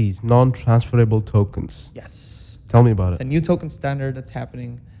NTTs, non-transferable tokens. Yes. Tell me about It's it. a new token standard that's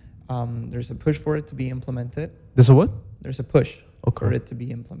happening. There's a push for it to be implemented. There's a what? There's a push for Okay. it to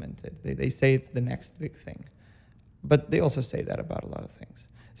be implemented. They say it's the next big thing. But they also say that about a lot of things.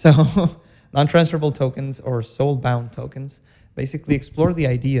 So non-transferable tokens or soul-bound tokens basically explore the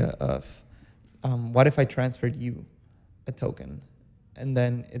idea of what if I transferred you a token and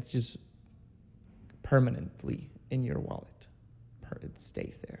then it's just permanently in your wallet. It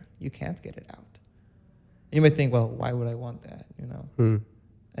stays there. You can't get it out. You might think, well, why would I want that?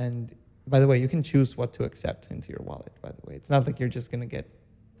 And by the way, you can choose what to accept into your wallet, by the way. It's not like you're just going to get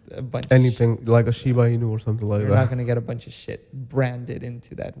a bunch Anything like a Shiba Inu or something like you're that. not going to get a bunch of shit branded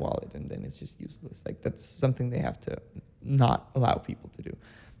into that wallet and then it's just useless. Like that's something they have to not allow people to do.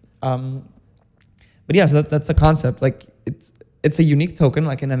 But yeah, so that's the concept. Like it's a unique token,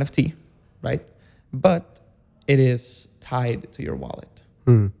 like an NFT, right? But it is tied to your wallet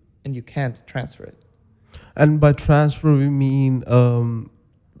and you can't transfer it. And by transfer, we mean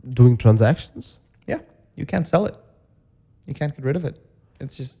doing transactions? Yeah, you can't sell it. You can't get rid of it.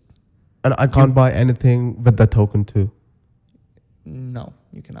 It's just... And I can't buy anything with that token too? No,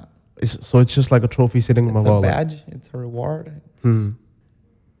 you cannot. So it's just like a trophy sitting in my wallet? It's a badge. It's a reward.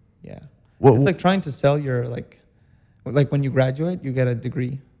 Yeah. It's like trying to sell your, like when you graduate, you get a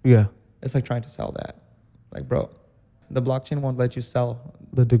degree. Yeah. It's like trying to sell that. Like, bro, the blockchain won't let you sell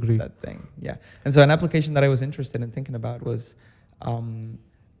the degree. That thing. Yeah. And so an application that I was interested in thinking about was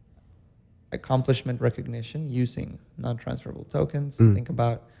accomplishment recognition using non-transferable tokens. Think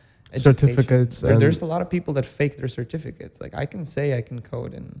about certificates. There's a lot of people that fake their certificates. Like I can say I can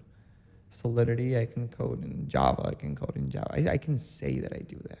code in Solidity, I can code in Java, I can code in Java. I can say that I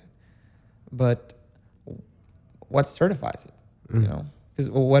do that. But what certifies it? Because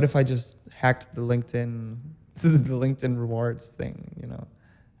what if I just hacked the LinkedIn the LinkedIn rewards thing,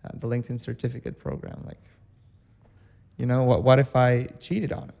 the LinkedIn certificate program, like, what if I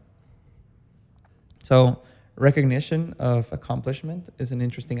cheated on it? So recognition of accomplishment is an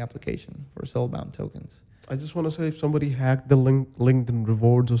interesting application for soul-bound tokens. I just want to say if somebody hacked the LinkedIn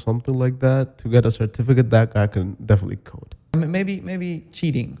rewards or something like that to get a certificate, that guy can definitely code. Maybe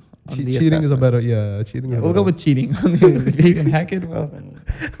cheating. Cheating is a better, cheating. We'll go with cheating. If you can hack it, well, then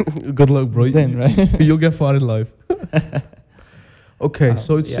good luck, bro. Then, right? You'll get far in life. Okay,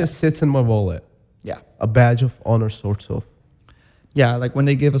 so it just sits in my wallet. Yeah. A badge of honor, sort of. Yeah, like when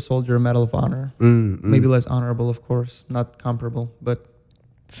they give a soldier a Medal of Honor, maybe less honorable, of course, not comparable, but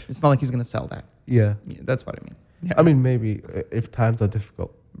it's not like he's going to sell that. Yeah. That's what I mean. Yeah. I mean, maybe if times are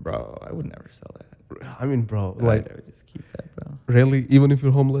difficult. Bro, I would never sell that. I mean, bro, I would just keep that, bro. Really? Even if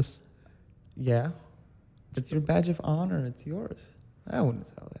you're homeless? Yeah. It's your badge of honor. It's yours. I wouldn't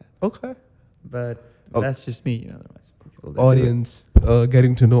sell that. Okay. But that's just me, There might be people that audience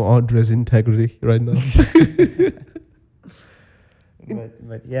getting to know Andre's integrity right now.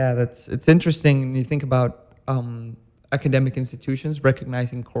 But yeah, it's interesting. And you think about academic institutions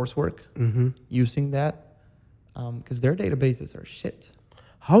recognizing coursework, using that, because their databases are shit.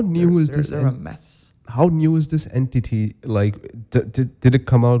 How new is this? They're a mess. How new is this entity? Like, did it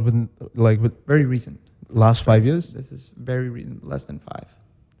come out with very recent? Last 5 years? This is very less than 5.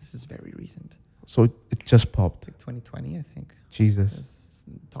 This is very recent. So it just popped. Like 2020, I think. Jesus.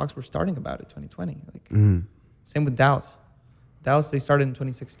 Talks were starting about it 2020. Like Mm. same with DAOs. DAOs, they started in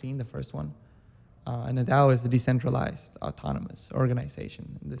 2016, the first one. And a DAO is a decentralized autonomous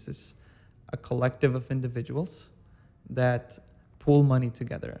organization. And this is a collective of individuals that pool money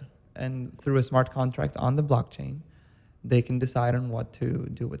together. And through a smart contract on the blockchain, they can decide on what to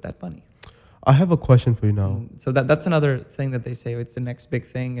do with that money. I have a question for you now. And so that's another thing that they say it's the next big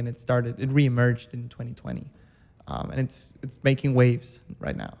thing, and it reemerged in 2020, and it's making waves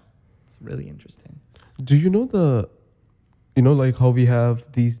right now. It's really interesting. Do you know like how we have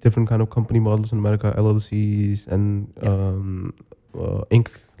these different kind of company models in America, LLCs and Inc.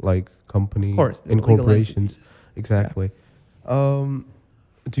 like company Of course, the legal incorporations. entities. Exactly.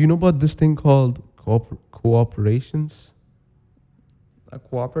 Do you know about this thing called cooperations? A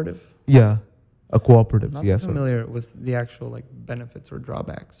cooperative. Yeah, a I'm cooperative. not Yes. familiar with the actual like benefits or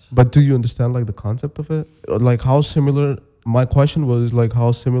drawbacks. But do you understand like the concept of it? Or, like how similar? My question was like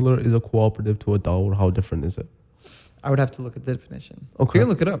how similar is a cooperative to a DAO, or how different is it? I would have to look at the definition. Okay. You can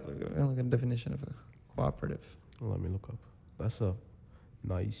look it up. You can look at the definition of a cooperative. Let me look up. That's a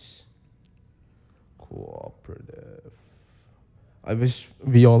nice cooperative. I wish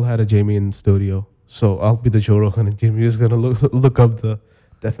we all had a Jamie in the studio. So I'll be the Joe Rogan and Jamie is gonna look up the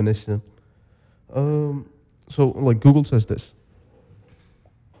definition. So like Google says this.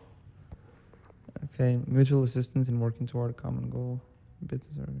 Okay, mutual assistance in working toward a common goal.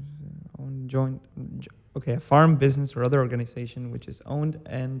 Business or own joint. Okay, a farm, business, or other organization which is owned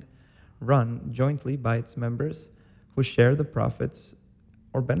and run jointly by its members who share the profits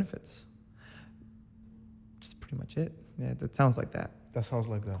or benefits. That's pretty much it. Yeah, that sounds like that. That sounds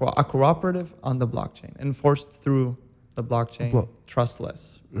like that. A cooperative on the blockchain, enforced through the blockchain,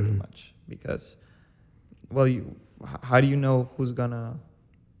 trustless, pretty much. Because, well, how do you know who's gonna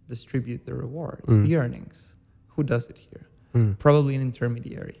distribute the rewards, the earnings? Who does it here? Probably an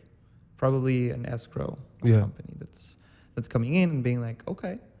intermediary, probably an escrow company that's coming in and being like,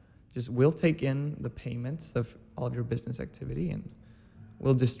 okay, just we'll take in the payments of all of your business activity and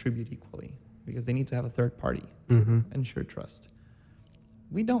we'll distribute equally, because they need to have a third party to ensure trust.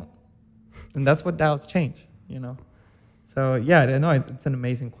 We don't, and that's what DAOs change, you know. So yeah, I know it's an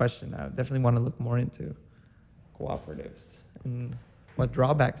amazing question. I definitely want to look more into cooperatives and what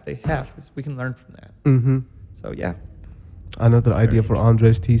drawbacks they have, because we can learn from that. So yeah. Another idea for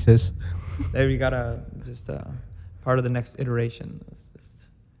Andre's thesis. There you gotta just part of the next iteration is just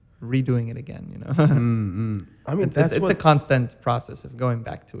redoing it again, you know. I mean, it's a constant process of going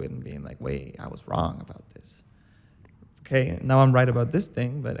back to it and being like, wait, I was wrong about this. Okay, now I'm right about this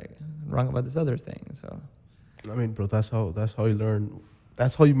thing, but I'm wrong about this other thing. So I mean, bro, that's how you learn.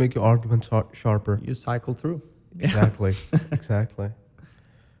 That's how you make your arguments sharper. you cycle through. Exactly. Exactly.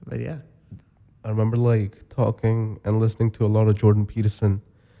 But yeah. I remember like talking and listening to a lot of Jordan Peterson,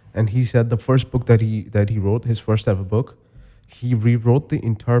 and he said the first book that he wrote, his first ever book, he rewrote the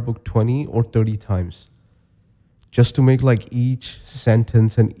entire book 20 or 30 times just to make like each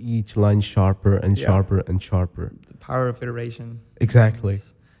sentence and each line sharper and sharper and sharper. The power of iteration. Exactly.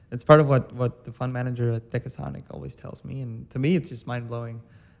 It's part of what the fund manager at Decasonic always tells me, and to me it's just mind blowing,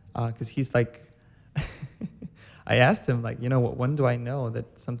 because he's like, I asked him like, you know, when do I know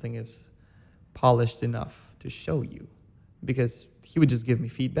that something is polished enough to show you? Because he would just give me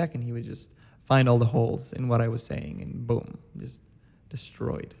feedback and he would just find all the holes in what I was saying and boom, just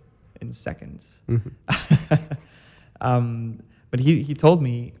destroyed in seconds. But he told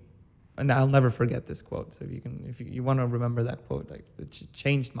me, and I'll never forget this quote. So if you want to remember that quote, like it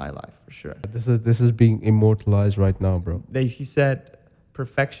changed my life for sure. This is being immortalized right now, bro. He said,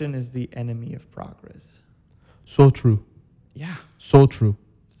 "Perfection is the enemy of progress." So true. Yeah. So true.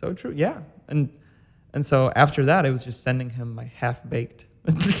 So true. Yeah. And so after that, I was just sending him my half-baked.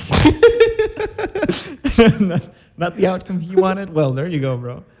 not the outcome he wanted. Well, there you go,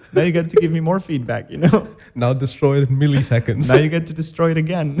 bro. Now you get to give me more feedback, you know? Now destroyed in milliseconds. Now you get to destroy it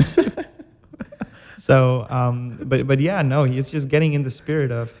again. So, but yeah, no, he's just getting in the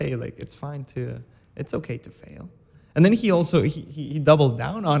spirit of, hey, like, it's okay to fail. And then he also, he doubled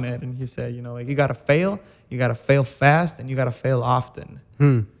down on it and he said, you know, like, you got to fail fast, and you got to fail often.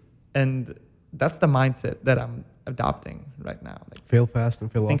 And that's the mindset that I'm adopting right now. Like, fail fast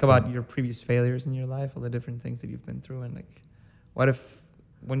and fail think often. about your previous failures in your life, all the different things that you've been through, and like, what if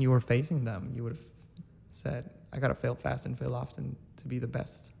when you were facing them, you would have said, I got to fail fast and fail often to be the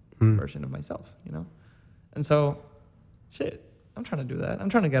best version of myself, you know? And so, shit, I'm trying to do that. I'm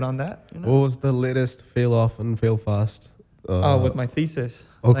trying to get on that, you know? What was the latest fail often, fail fast? With my thesis.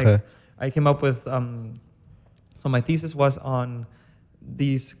 Okay. Like, I came up with, so my thesis was on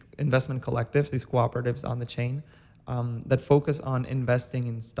these investment collectives, these cooperatives on the chain that focus on investing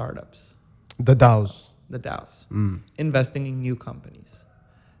in startups. The DAOs. The DAOs. Investing in new companies.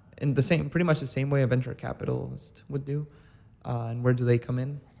 In pretty much the same way a venture capitalist would do. And where do they come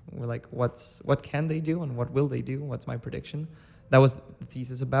in? We're like, what can they do and what will they do? What's my prediction? That was the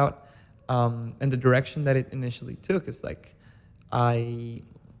thesis about. And the direction that it initially took is like, I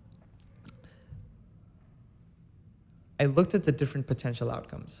looked at the different potential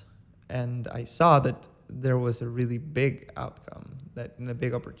outcomes, and I saw that there was a really big outcome, and a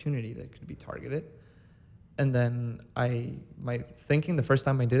big opportunity that could be targeted. And then my thinking the first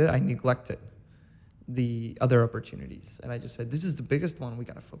time I did it, I neglected the other opportunities. And I just said, this is the biggest one. We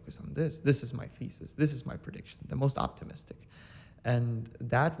got to focus on this. This is my thesis. This is my prediction, the most optimistic. And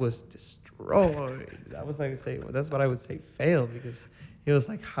that was destroyed. That's what I would say failed, because he was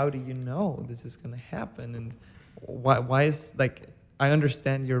like, how do you know this is going to happen? And why is, like, I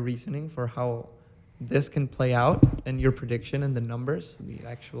understand your reasoning for how this can play out and your prediction and the numbers, the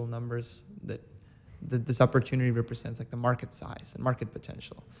actual numbers that this opportunity represents, like the market size and market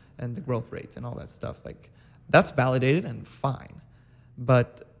potential and the growth rates and all that stuff. Like, that's validated and fine.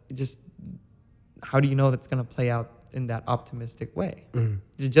 But just how do you know that's going to play out in that optimistic way?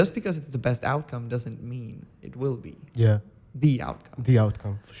 Just because it's the best outcome doesn't mean it will be the outcome. The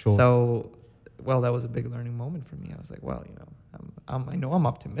outcome, for sure. So, well, that was a big learning moment for me. I was like, well, I know I'm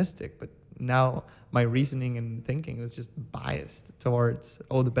optimistic, but now my reasoning and thinking was just biased towards,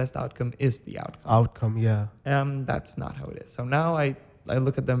 the best outcome is the outcome. That's not how it is. So now I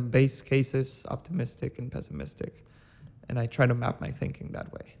look at them base cases, optimistic and pessimistic, and I try to map my thinking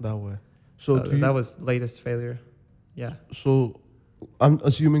that way. So that was latest failure. Yeah. So I'm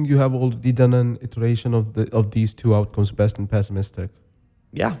assuming you have already done an iteration of these two outcomes, best and pessimistic.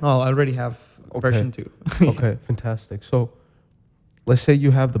 Yeah, no, I already have version 2. Okay, fantastic. So let's say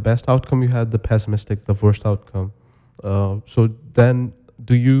you have the best outcome, you had the pessimistic, the worst outcome. So then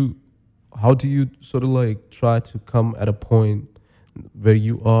how do you sort of like try to come at a point where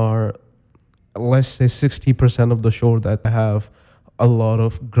you are, let's say 60% of the shore, that I have a lot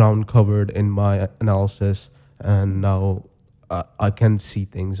of ground covered in my analysis, and now I can see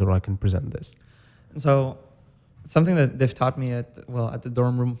things, or I can present this? So something that they've taught me at the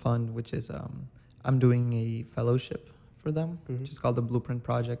Dorm Room Fund, which is I'm doing a fellowship for them, which is called the Blueprint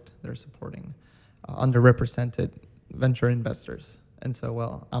Project. They're supporting underrepresented venture investors. And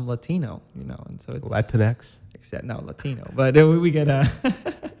so, I'm Latino, and so it's Latinx. No, Latino, but we get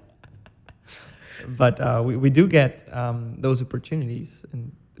we do get those opportunities,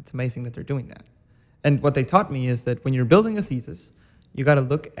 and it's amazing that they're doing that. And what they taught me is that when you're building a thesis, you got to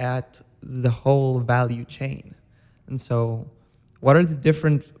look at the whole value chain. And so, what are the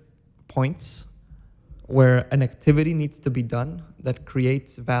different points where an activity needs to be done that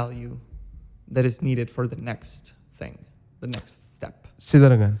creates value that is needed for the next thing, the next step? Say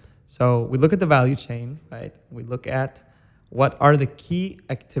that again. So we look at the value chain, right? We look at what are the key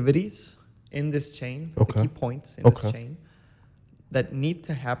activities in this chain, the key points in this chain that need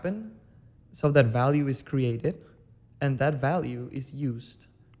to happen so that value is created and that value is used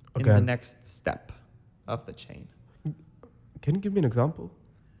in the next step of the chain. Can you give me an example?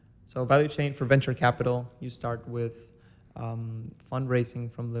 So value chain for venture capital, you start with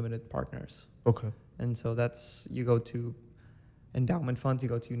fundraising from limited partners. Okay. And so you go to endowment funds, you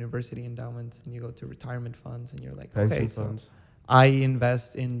go to university endowments, and you go to retirement funds, and you're like, pension funds. I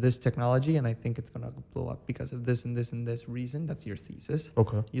invest in this technology and I think it's going to blow up because of this and this and this reason. That's your thesis.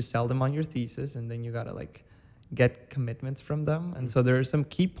 Okay. You sell them on your thesis, and then you got to like get commitments from them. And so there are some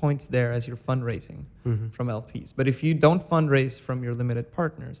key points there as you're fundraising from LPs. But if you don't fundraise from your limited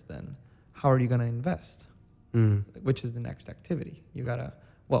partners, then how are you going to invest? Which is the next activity. You got to,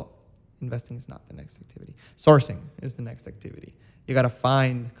 investing is not the next activity. Sourcing is the next activity. You got to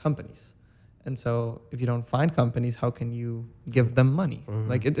find companies. And so if you don't find companies, how can you give them money?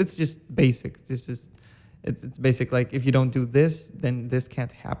 Like it's just basic. It's basic. Like if you don't do this, then this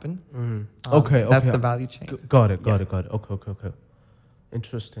can't happen. That's the value chain. Got it. Okay.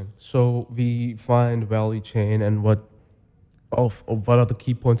 Interesting. So we find value chain, and what are the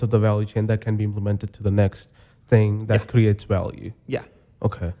key points of the value chain that can be implemented to the next thing that creates value? Yeah.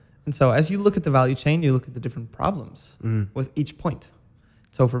 Okay. And so as you look at the value chain, you look at the different problems with each point.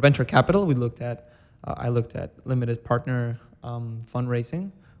 So for venture capital, I looked at limited partner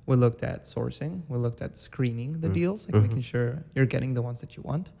fundraising. We looked at sourcing. We looked at screening the deals, like making sure you're getting the ones that you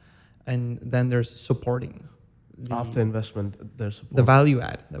want. And then there's supporting. After investment, there's support. The value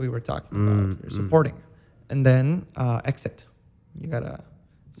add that we were talking about. You're supporting. And then exit. You got to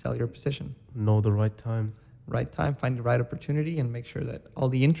sell your position. Know the right time. right time, find the right opportunity, and make sure that all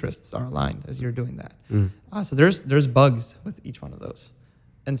the interests are aligned as you're doing that. Mm. So there's bugs with each one of those,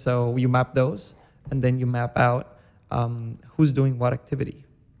 and so you map those, and then you map out who's doing what activity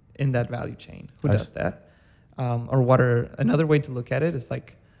in that value chain, who I does that, or what are another way to look at it is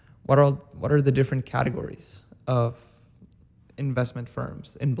like what are the different categories of investment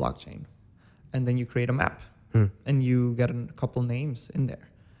firms in blockchain, and then you create a map and you get a couple names in there,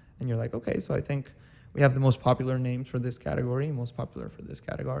 and you're like, okay, so I think we have the most popular names for this category, most popular for this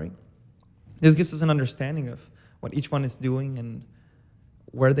category. This gives us an understanding of what each one is doing and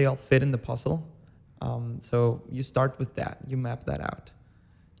where they all fit in the puzzle. So you start with that, you map that out.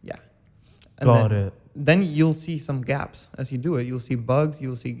 Yeah. And Got it. Then you'll see some gaps as you do it. You'll see bugs,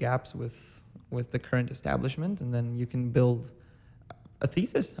 you'll see gaps with the current establishment, and then you can build a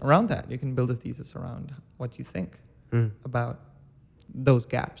thesis around that. You can build a thesis around what you think about those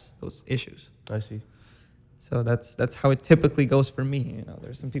gaps, those issues. I see. So that's how it typically goes for me. You know,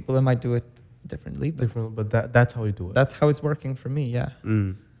 there's some people that might do it differently, but That's how you do it. that's how it's working for me. Yeah.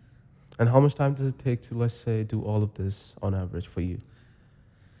 Mm. And how much time does it take to, let's say, do all of this on average for you?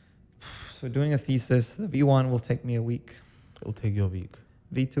 So doing a thesis, the V1 will take me a week. It'll take you a week.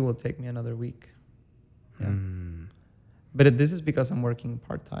 V2 will take me another week. Yeah. Mm. But this is because I'm working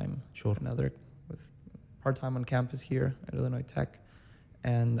part-time. Sure. With part-time on campus here at Illinois Tech.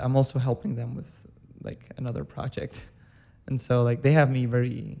 And I'm also helping them with like another project. And so like they have me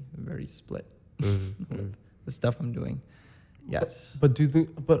very, very split with the stuff I'm doing. Yes. But do you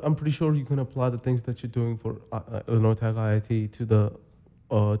think? But I'm pretty sure you can apply the things that you're doing for Illinois Tech IIT to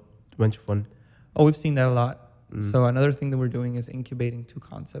the venture fund. Oh, we've seen that a lot. So another thing that we're doing is incubating 2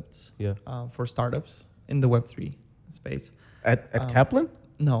 concepts for startups in the Web3 space. At Kaplan?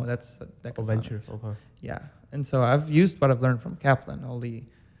 No, that's A venture. Okay. Yeah. And so I've used what I've learned from Kaplan, all the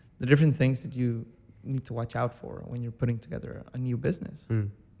different things that you need to watch out for when you're putting together a new business. So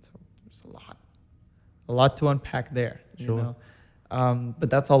there's a lot to unpack there. Sure. You know? But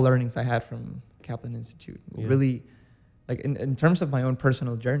that's all learnings I had from Kaplan Institute. Yeah. Really, like in terms of my own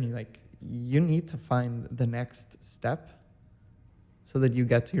personal journey, like you need to find the next step so that you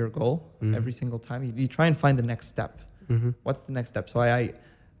get to your goal every single time. You try and find the next step. What's the next step? So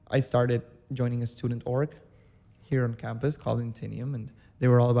I started joining a student org here on campus called Intinium, and they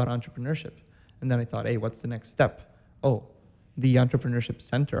were all about entrepreneurship. And then I thought, hey, what's the next step? Oh, the entrepreneurship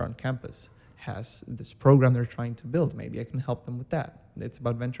center on campus has this program they're trying to build. Maybe I can help them with that. It's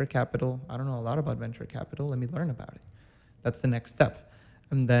about venture capital. I don't know a lot about venture capital. Let me learn about it. That's the next step.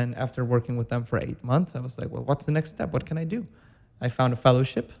 And then after working with them for 8 months, I was like, well, what's the next step? What can I do? I found a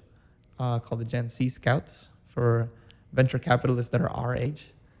fellowship called the Gen Z Scouts for venture capitalists that are our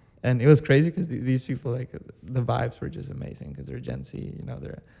age. And it was crazy because these people, like, the vibes were just amazing because they're Gen Z, you know,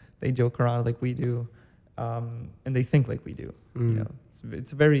 they joke around like we do, and they think like we do. You know,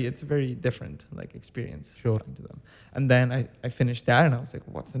 it's a very different like experience talking to them. And then I finished that, and I was like,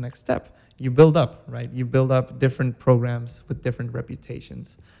 what's the next step? You build up, right? You build up different programs with different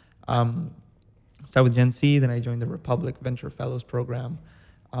reputations. Start with Gen Z, then I joined the Republic Venture Fellows program,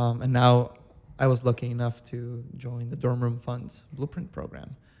 and now I was lucky enough to join the Dorm Room Fund's Blueprint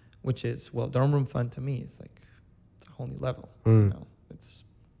program, which is, well, Dorm Room Fund to me is like, it's a whole new level. You know, it's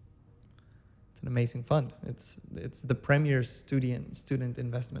an amazing fund. It's the premier student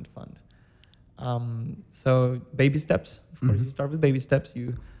investment fund. So baby steps. Of course, you start with baby steps.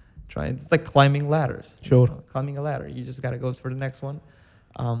 You try. It's like climbing ladders. Sure. You know, climbing a ladder. You just got to go for the next one,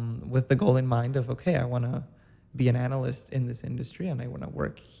 with the goal in mind of, okay, I want to be an analyst in this industry, and I want to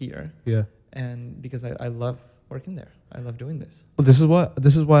work here. Yeah. And because I love working there. I love doing this. Well,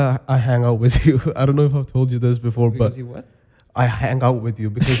 this is why I hang out with you. I don't know if I've told you this before, Because but you what? I hang out with you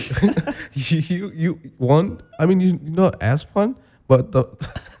because you want. I mean, you're not as fun, but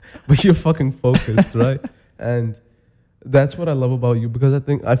but you're fucking focused, right? And that's what I love about you, because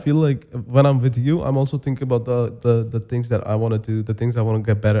I feel like when I'm with you, I'm also thinking about the things that I want to do, the things I want to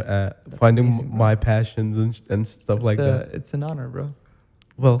get better at, That's finding amazing, my passions and stuff like that. It's an honor, bro.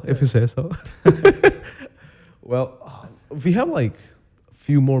 Well, That's if you say so. Well, we have like a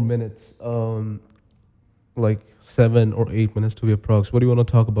few more minutes, like 7 or 8 minutes to be approx. What do you want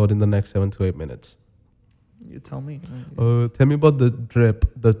to talk about in the next 7 to 8 minutes? You tell me. Tell me about the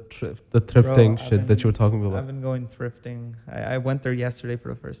thrifting shit that you were talking I've about. been going thrifting. I went there yesterday for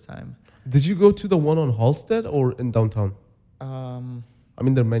the first time. Did you go to the one on Halstead or in downtown? I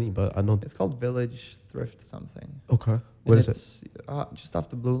mean, there are many, but I know. It's called Village Thrift something. Okay. Where is it? It's just off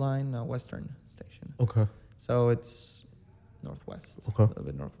the Blue Line, Western Station. Okay. So it's northwest, Okay. a little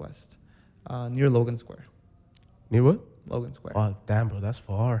bit northwest, near Logan Square. Near what? Logan Square. Oh damn, bro, that's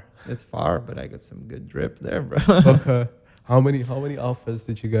far. It's far, but I got some good drip there, bro. Okay. How many outfits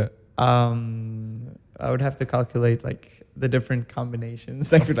did you get? I would have to calculate like the different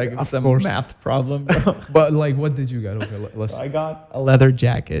combinations. Like Of some course. math problem, bro. But like, what did you get? Okay, let's So I got a leather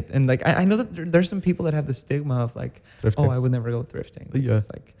jacket, and like I know that there's some people that have the stigma of like, thrifting. oh, I would never go thrifting. Yeah.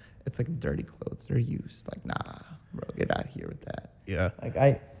 It's like dirty clothes. They're used. Like, nah, bro, get out of here with that. Yeah. Like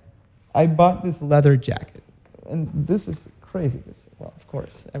I bought this leather jacket, and this is crazy. Well, of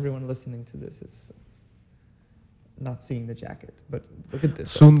course, everyone listening to this is not seeing the jacket, but look at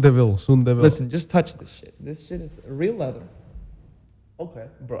this. Soon they will. Listen, just touch this shit. This shit is real leather. Okay.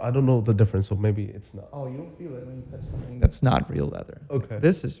 Bro, I don't know the difference, so maybe it's not. Oh, you'll feel it when you touch something that's not real leather. Okay.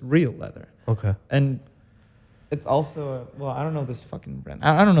 This is real leather. Okay. And it's also, well, I don't know this fucking brand.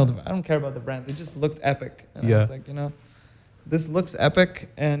 I don't know. I don't care about the brands. It just looked epic. And I was like, this looks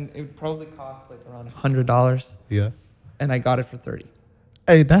epic, and it would probably cost like around $100. Yeah. And I got it for 30.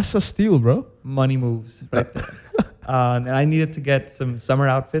 Hey, that's a steal, bro. Money moves right there. And I needed to get some summer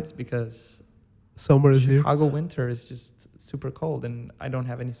outfits because Summer is here. Chicago winter is just super cold, and I don't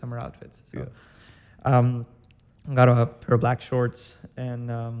have any summer outfits. So, got a pair of black shorts and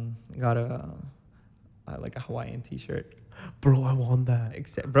got like a Hawaiian T-shirt. Bro, I want that.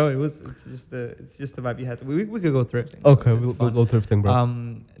 Bro, it's just the vibe you had. We could go thrifting. Okay, It's we'll go thrifting, bro.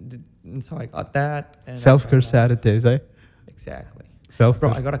 And so I got that. And Self-care Saturdays, eh? Exactly. Self-care.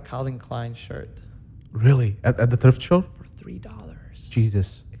 Bro, I got a Calvin Klein shirt Really? At the thrift show? for $3.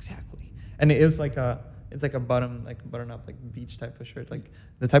 Jesus. Exactly. And it is like it's like a button up like beach type of shirt, like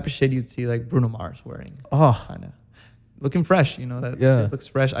the type of shit you'd see like Bruno Mars wearing. Oh. Kind of looking fresh, that shit looks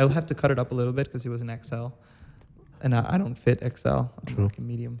fresh. I'll have to cut it up a little bit because it was an XL, and I don't fit XL. I'm True. like a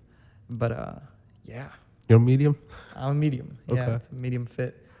medium, but yeah, You're medium? I'm a medium. Yeah, Okay. it's a medium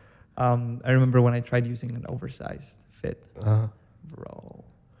fit. I remember when I tried using an oversized fit, bro.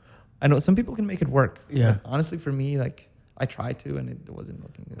 I know some people can make it work. Yeah. But honestly, for me, like I tried to, and it wasn't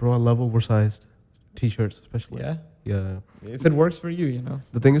looking good. Bro, I love oversized t-shirts, especially. Yeah. Yeah. If it works for you,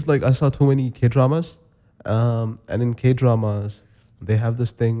 The thing is, like, I saw too many K-dramas, and in K-dramas, they have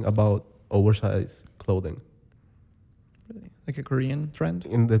this thing about oversized clothing Really? Like a Korean trend?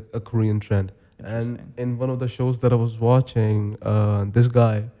 in a Korean trend. And Interesting. in one of the shows that I was watching, this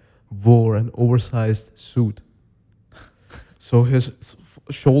guy wore an oversized suit. So his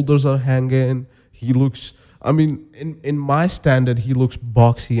shoulders are hanging. He looks, I mean, in my standard, he looks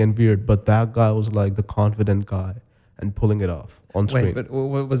boxy and weird, but that guy was like the confident guy and pulling it off on screen. Wait, but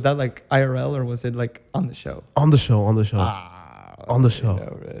was that like IRL or was it like on the show? On the show. On the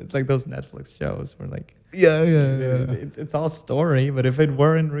show. It's like those Netflix shows where like Yeah. it's all story, but if it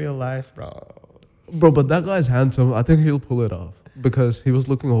were in real life, Bro, but that guy's handsome. I think he'll pull it off because he was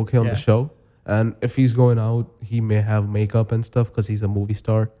looking okay on the Yeah. show. And if he's going out, he may have makeup and stuff because he's a movie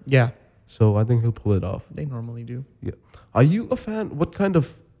star. yeah, So I think he'll pull it off. they normally do. Are you a fan? What kind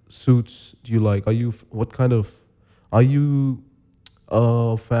of suits do you like? Are you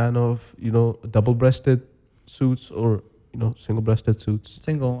a fan of, double-breasted suits or, single-breasted suits?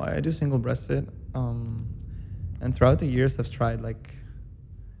 Single, I do single-breasted. And throughout the years, I've tried like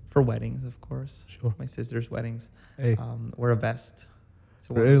for weddings, of course. Sure. My sister's weddings. Hey. Wear a vest.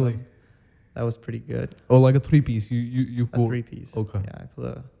 So one of Really? them, that was pretty good. Oh, like a three-piece. You A pull. three-piece. Okay. Yeah, I pull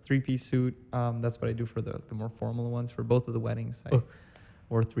a three-piece suit. That's what I do for the more formal ones. For both of the weddings, I Okay.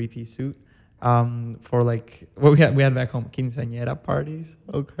 wore a three-piece suit. For like what we had back home, quinceañera parties.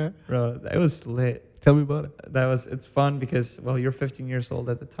 Okay. Bro, that was lit. Tell me about it. It's fun because, well, you're 15 years old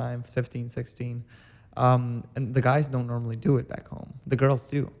at the time, 15, 16. And the guys don't normally do it back home. The girls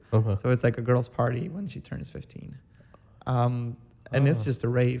do. Okay. So it's like a girl's party when she turns 15. And it's just a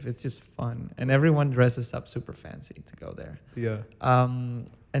rave. It's just fun. And everyone dresses up super fancy to go there. Yeah.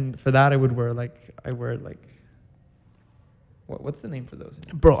 And for that, I wear what's the name for those?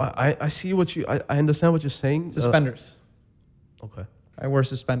 Bro, I see what I understand what you're saying. Suspenders. Okay. I wore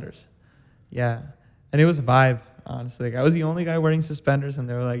suspenders. Yeah. And it was a vibe, honestly. Like, I was the only guy wearing suspenders, and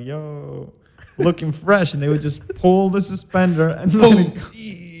they were like, yo, looking fresh. And they would just pull the suspender and Boom.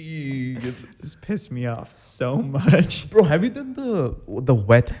 just piss me off so much. Bro, have you done the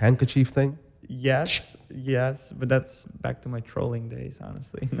wet handkerchief thing? Yes. But that's back to my trolling days,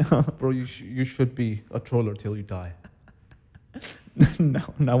 honestly. No, Bro, you should be a troller till you die. no,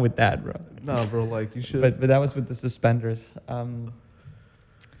 not with that, bro. Nah, bro, like you should. But that was with the suspenders.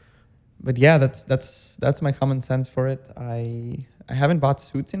 But yeah, that's my common sense for it. I haven't bought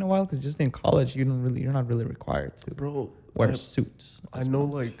suits in a while because just in college you're not really required to Bro, wear suits. I know,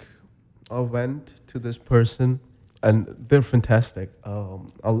 like, I went to this person, and they're fantastic.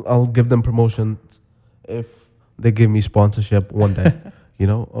 I'll give them promotions if they give me sponsorship one day,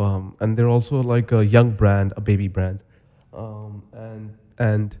 and they're also like a young brand, a baby brand,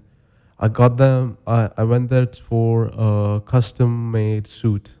 and I got them. I went there for a custom made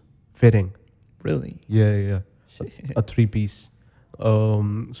suit fitting. Really? Yeah. Shit. A 3 piece.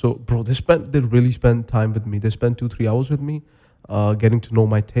 So bro, they really spent time with me. They spent 2-3 hours with me, getting to know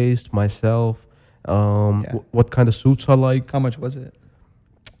my taste, myself, Yeah. what kind of suits I like. How much was it?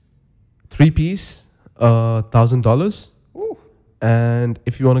 3 piece, $1,000. Ooh. And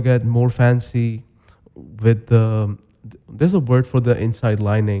if you want to get more fancy, with there's a word for the inside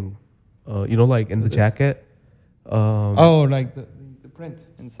lining, like in the This? jacket. Oh, like the print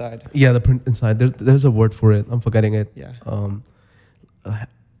inside. Yeah, the print inside. There's a word for it. I'm forgetting it. Yeah. Uh,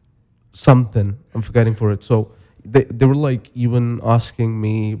 something. I'm forgetting for it. So they were like even asking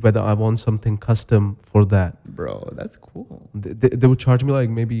me whether I want something custom for that. Bro, that's cool. They would charge me like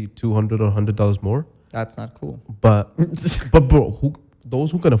maybe $200 or $100 more. That's not cool. But bro,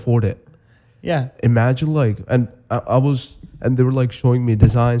 those who can afford it. Yeah. Imagine like, and I was, and they were like showing me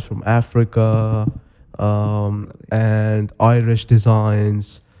designs from Africa, and Irish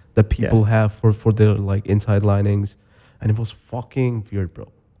designs that people have for their like inside linings, and it was fucking weird,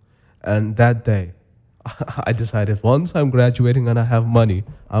 bro. And that day, I decided once I'm graduating and I have money,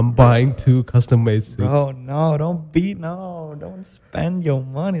 I'm buying 2 custom made suits. Bro, no, don't spend your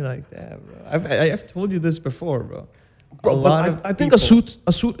money like that, bro. I've told you this before, bro. Bro, but I think a suit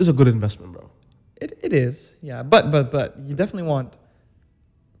is a good investment, bro. It is, yeah. But you definitely want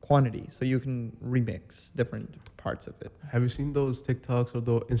quantity so you can remix different parts of it. Have you seen those TikToks or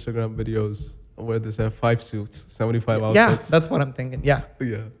the Instagram videos where they have 5 suits, 75 Yeah, outfits? that's what I'm thinking. Yeah,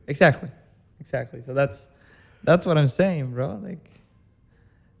 Yeah. exactly. So that's what I'm saying, bro.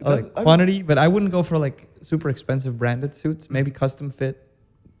 Like quantity, but I wouldn't go for like super expensive branded suits. Maybe custom fit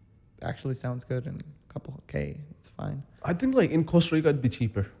actually sounds good, and a couple K, it's fine. I think like in Costa Rica it'd be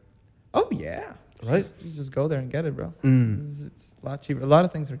cheaper. Oh yeah, Right? You just go there and get it, bro. Mm. It's a lot cheaper. A lot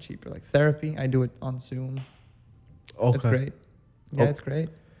of things are cheaper. Like therapy, I do it on Zoom. Okay. It's great. Yeah, Oh. it's great.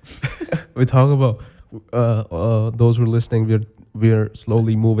 We talk about those who are listening. We're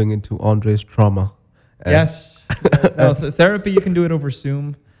slowly moving into Andre's trauma. And Yes. No, therapy, you can do it over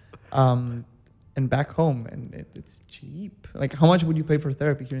Zoom, and back home, and it's cheap. Like, how much would you pay for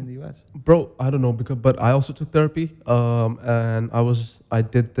therapy here in the U.S.? bro, I don't know but I also took therapy. And I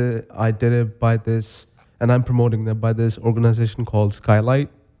did it by this, and I'm promoting them by this organization called Skylight.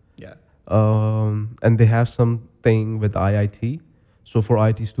 Yeah. And they have something with IIT. So for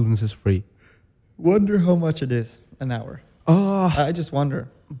IT students, it's free. Wonder how much it is an hour. I just wonder.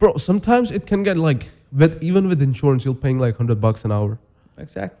 Bro, sometimes it can get like even with insurance, you're paying like $100 an hour.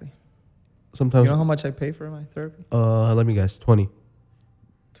 Exactly. Sometimes. You know how much I pay for my therapy? Let me guess, 20.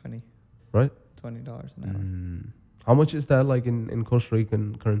 20. Right? $20 an hour. How much is that like in Costa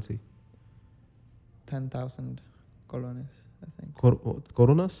Rican currency? 10,000 colones, I think.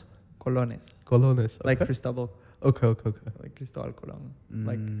 Coronas? Colones. Colones. Okay. Like Cristobal. Okay. Like Cristobal Colon.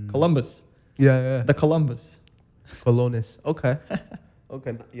 Like Columbus. Yeah. The Columbus. Colones. Okay.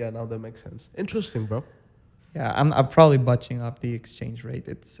 Okay. Yeah, now that makes sense. Interesting, bro. Yeah, I'm probably butching up the exchange rate.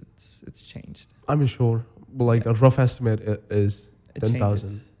 It's changed. I'm sure. But like a rough estimate is It 10,000.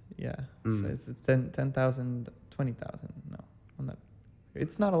 changes. Yeah. Mm. So it's 10,000, 20,000. No, I'm not.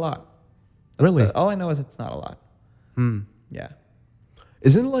 It's not a lot. Really? All I know is it's not a lot. Yeah.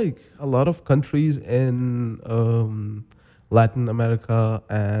 Isn't like a lot of countries in Latin America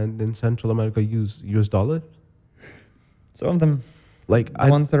and in Central America use US dollar? Some of them, Like the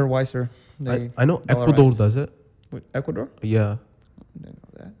ones that are wiser, I know Ecuador dollarize. does it. Wait, Ecuador? Yeah, I didn't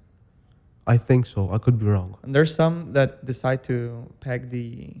know that. I think so. I could be wrong. And there's some that decide to peg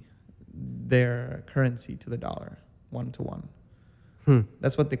their currency to the dollar, 1-to-1.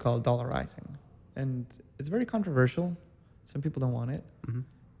 That's what they call dollarizing, and it's very controversial. Some people don't want it. Mm-hmm.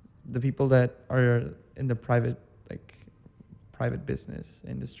 The people that are in the private business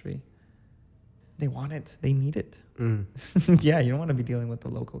industry, they want it. They need it. Yeah, you don't want to be dealing with the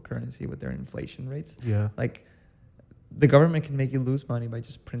local currency with their inflation rates. Yeah, Like, the government can make you lose money by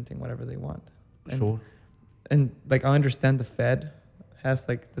just printing whatever they want. sure. And like, I understand the Fed has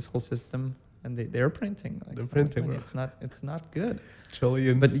like this whole system, and they're printing. Like, They're so much printing, money. bro. It's not good.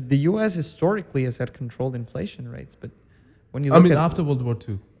 Trillions. But the U.S. historically has had controlled inflation rates. But when you look at after World War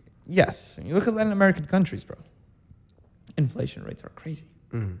II. yes, when you look at Latin American countries, bro, inflation rates are crazy.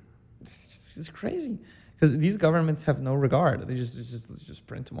 It's crazy because these governments have no regard. They just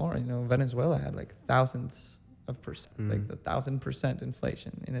print more. You know, Venezuela had like thousands of percent, like the 1,000%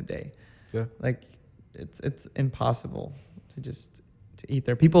 inflation in a day. Yeah. Like, it's impossible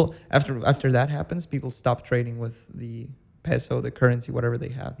Ether. People after that happens, people stop trading with the peso, the currency, whatever they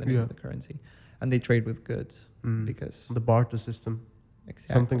have, the name of the currency, and they trade with goods because the barter system,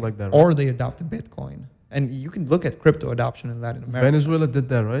 exactly. something like that. Right? Or they adopt a Bitcoin, and you can look at crypto adoption in Latin America. Venezuela did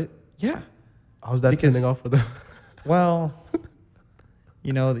that, right? Yeah. How's that turning out for them? Well,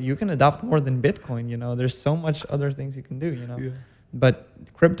 you can adopt more than Bitcoin. There's so much other things you can do. Yeah. But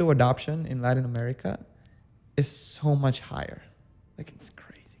crypto adoption in Latin America is so much higher. Like, it's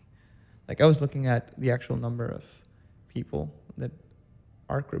crazy. Like, I was looking at the actual number of people that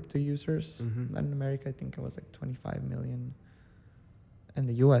are crypto users. In Latin America, I think it was like 25 million. And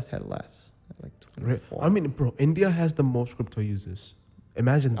the US had less, like 24. I mean, bro, India has the most crypto users.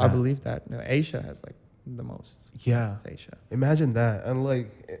 Imagine that. I believe that. No, Asia has like the most. Yeah. It's Asia. Imagine that.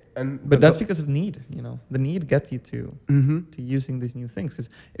 But that's because of need, The need gets you to using these new things. Because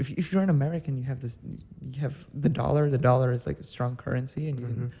if you're an American, you have the dollar. The dollar is like a strong currency, and you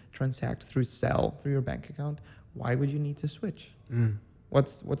can transact through your bank account. Why would you need to switch?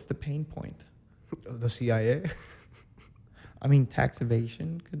 What's the pain point? The CIA. I mean, tax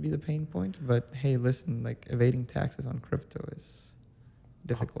evasion could be the pain point, but hey, listen, like evading taxes on crypto is a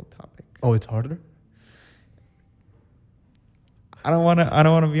difficult topic. Oh, it's harder? I don't want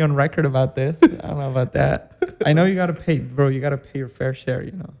to be on record about this. I don't know about that. I know you got to pay, bro. You got to pay your fair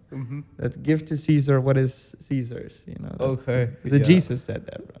share, Let's give to Caesar what is Caesar's, Okay. Jesus said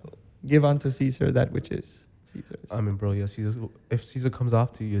that, bro. Give unto Caesar that which is Caesar's. I mean, bro, yeah, if Caesar comes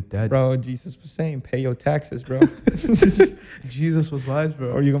after you, you're dead. Bro, Jesus was saying, pay your taxes, bro. Jesus was wise,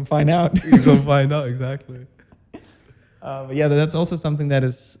 bro. Or you're going to find out. You're going to find out, exactly. But yeah, that's also something that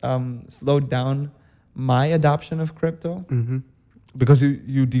has slowed down my adoption of crypto. Because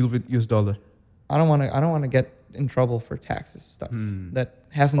you deal with US dollar. I don't want to get in trouble for taxes stuff that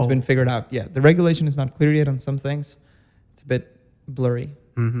hasn't been figured out yet. The regulation is not clear yet on some things. It's a bit blurry.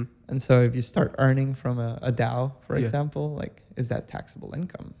 And so if you start earning from a DAO, for example, like, is that taxable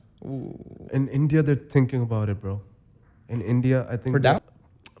income? Ooh. In India, they're thinking about it, bro. In India, I think for DAO,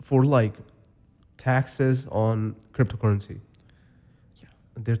 for like taxes on cryptocurrency. Yeah,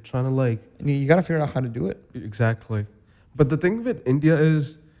 they're trying to like. You got to figure out how to do it. Exactly. But the thing with India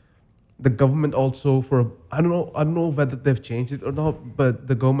is the government also I don't know whether they've changed it or not, but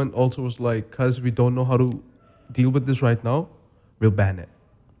the government also was like, because we don't know how to deal with this right now, we'll ban it.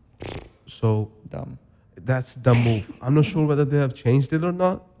 So dumb. That's dumb move. I'm not sure whether they have changed it or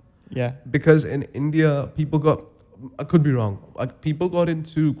not. Yeah. Because in India, I could be wrong, like people got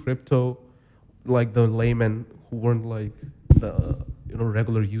into crypto, like the laymen who weren't like the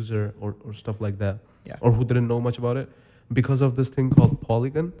regular user or stuff like that, or who didn't know much about it, because of this thing called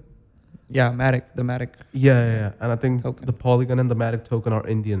Polygon. Yeah, the Matic. Yeah. And I think token. The Polygon and the Matic token are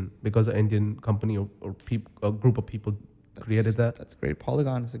Indian because an Indian company or a group of people created that. That's great.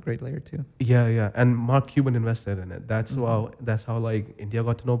 Polygon is a great layer too. Yeah. And Mark Cuban invested in it. That's how like India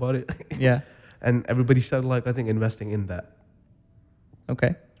got to know about it. Yeah. And everybody started like, I think, investing in that.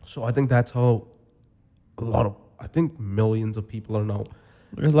 Okay. So I think that's how I think millions of people are now.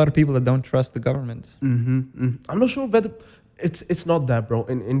 There's a lot of people that don't trust the government. I'm not sure whether it's not that, bro.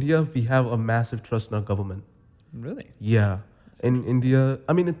 In India, we have a massive trust in our government. Really? Yeah. In India,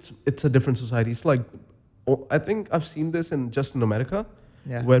 I mean, it's a different society. It's like, I think I've seen this in America,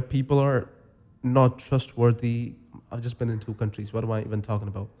 where people are not trustworthy. I've just been in 2 countries. What am I even talking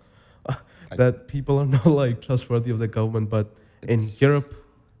about? That people are not like trustworthy of the government. But in Europe,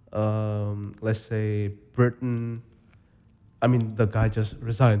 let's say Britain, I mean, the guy just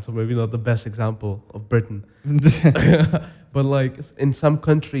resigned, so maybe not the best example of Britain. But like in some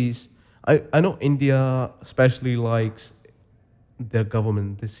countries, I know India especially likes their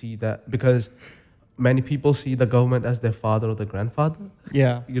government. They see that because many people see the government as their father or their grandfather.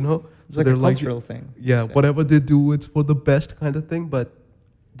 Yeah. It's like a cultural thing. Yeah, whatever they do, it's for the best kind of thing, but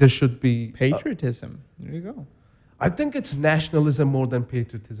there should be... Patriotism. There you go. I think it's nationalism more than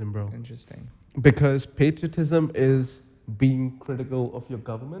patriotism, bro. Interesting. Because patriotism is being critical of your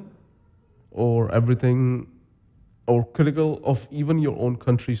government or everything, or critical of even your own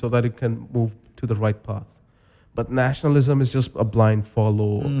country so that it can move to the right path. But nationalism is just a blind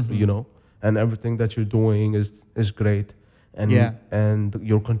follow, and everything that you're doing is great, and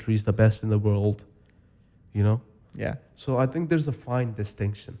your country is the best in the world, Yeah. So I think there's a fine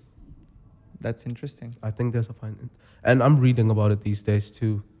distinction. That's interesting. I think there's a fine, and I'm reading about it these days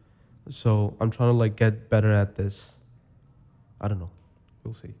too. So I'm trying to like get better at this. I don't know.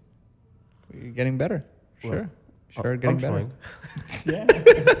 We'll see. You're getting better. Sure. Getting I'm better. Trying.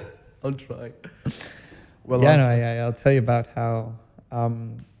 Yeah. I'm trying. Well, I'll tell you about how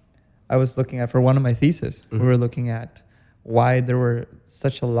I was looking at, for one of my theses, we were looking at why there were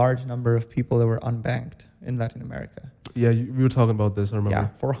such a large number of people that were unbanked in Latin America. Yeah, we were talking about this, I remember.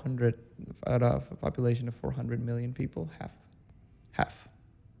 Yeah, 400 out of a population of 400 million people, half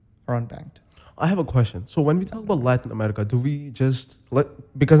are unbanked. I have a question. So when we talk about Latin America, do we just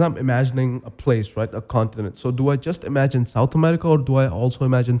because I'm imagining a place, right? A continent. So do I just imagine South America or do I also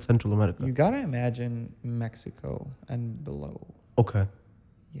imagine Central America? You gotta imagine Mexico and below. Okay.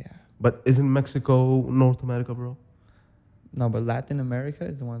 Yeah. But isn't Mexico North America, bro? No, but Latin America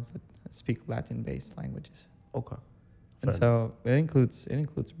is the ones that speak Latin-based languages. Okay. And Fair so it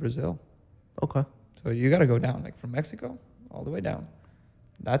includes Brazil. Okay. So you got to go down, like from Mexico all the way down.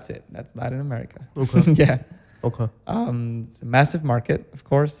 That's it. That's Latin America. Okay. Yeah. Okay. It's a massive market, of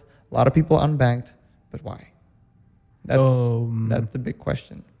course. A lot of people unbanked, but why? That's the big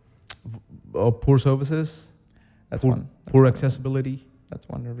question. Poor services. That's poor, one. Poor accessibility. That's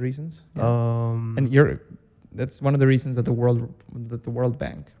one of the reasons. Yeah. And that's one of the reasons that the World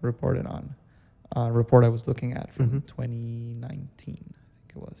Bank reported on. Report I was looking at from 2019, I think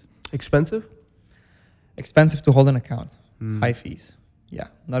it was. Expensive to hold an account. High fees. Yeah,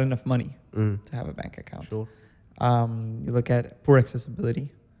 not enough money to have a bank account. Sure. You look at poor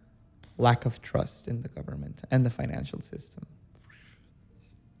accessibility, lack of trust in the government and the financial system.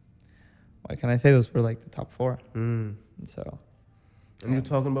 Why can I say those were like the top four? And so. And you're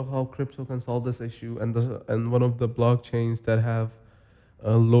talking about how crypto can solve this issue, and one of the blockchains that have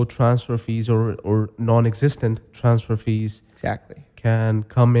low transfer fees or non-existent transfer fees Exactly. can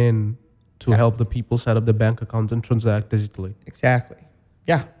come in to help the people set up the bank accounts and transact digitally. Exactly.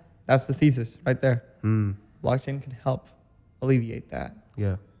 Yeah, that's the thesis right there. Blockchain can help alleviate that.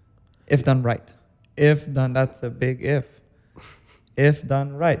 Yeah. If done right. If done, that's a big if. If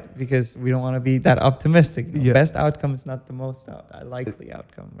done right, because we don't want to be that optimistic. Yeah. Best outcome is not the most likely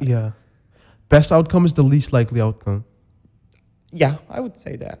outcome. Right? Yeah. Best outcome is the least likely outcome. Yeah, I would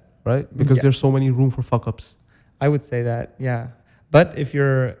say that. Right? Because there's so many room for fuck-ups. I would say that, yeah. But if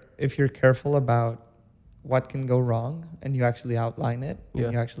you're careful about what can go wrong and you actually outline it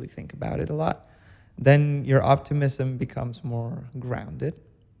and you actually think about it a lot, then your optimism becomes more grounded.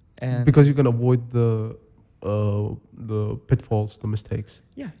 And because you can avoid the pitfalls, the mistakes.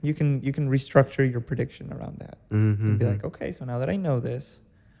 Yeah, you can restructure your prediction around that. And be like, okay, so now that I know this,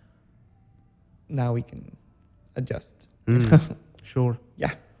 now we can adjust. Sure.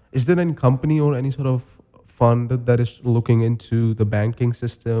 Yeah. Is there any company or any sort of fund that is looking into the banking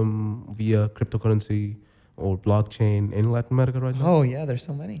system via cryptocurrency or blockchain in Latin America right now? Oh yeah, there's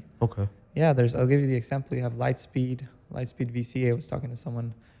so many. Okay. Yeah, I'll give you the example. You have Lightspeed VC. I was talking to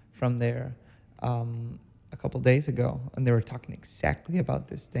someone from there a couple days ago, and they were talking exactly about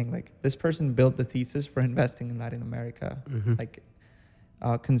this thing. Like, this person built the thesis for investing in Latin America, like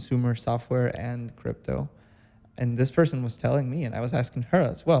consumer software and crypto. And this person was telling me, and I was asking her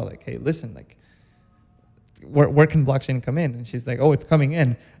as well, like, hey, listen, like, where can blockchain come in? And she's like, oh, it's coming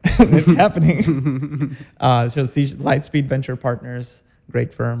in. It's happening. So Lightspeed Venture Partners,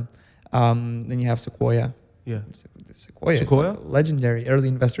 great firm. Then you have Sequoia. Yeah. Sequoia? Is like legendary early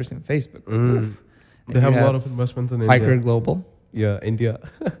investors in Facebook. They have a lot of investment in Tiger India. Global. Yeah, India.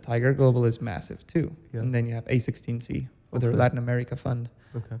 Tiger Global is massive too. Yeah. And then you have A16C with their Latin America fund.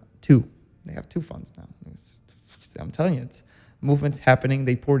 Okay. They have two funds now. I'm telling you, it's movement's happening.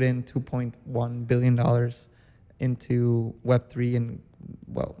 They poured in $2.1 billion into Web3 and,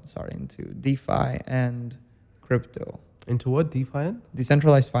 into DeFi and crypto. Into what? DeFi and?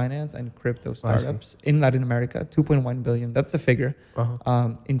 Decentralized finance and crypto startups in Latin America, 2.1 billion. That's the figure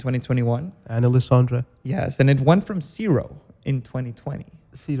in 2021. Analyst André. Yes, and it went from zero in 2020.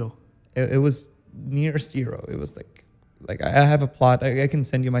 Zero. It was near zero. It was like I have a plot. I can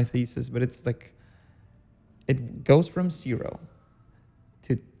send you my thesis, but it's like it goes from zero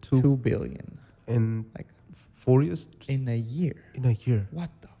to 2 billion in like 4 years. In a year. In a year. What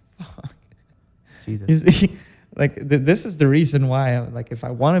the fuck? Jesus. You see, like this is the reason why I'm like, if I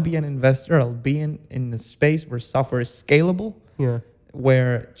want to be an investor, I'll be in a space where software is scalable. Yeah.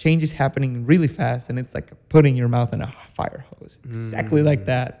 Where change is happening really fast, and it's like putting your mouth in a fire hose. Exactly like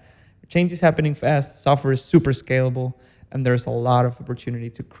that. Change is happening fast. Software is super scalable, and there's a lot of opportunity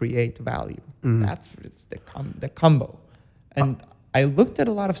to create value. It's the combo. And I looked at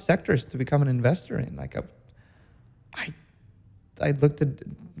a lot of sectors to become an investor in. Like I looked at a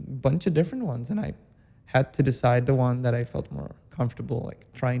bunch of different ones, and I had to decide the one that I felt more comfortable like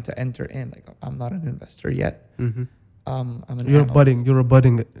trying to enter in. Like, I'm not an investor yet. I'm an analyst. You're a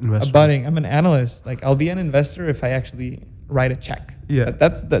budding investor. I'm an analyst. Like, I'll be an investor if I actually write a check. Yeah.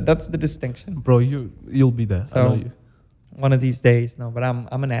 That's the distinction. Bro, you'll be there. So, I know you. one of these days. No, but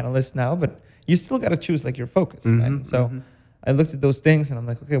I'm an analyst now. But you still got to choose like your focus, right? So I looked at those things and I'm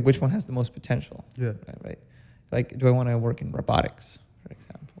like, okay, which one has the most potential? Yeah. Right. Like, do I want to work in robotics, for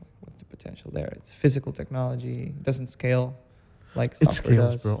example? What's the potential there? It's physical technology. It doesn't scale like It software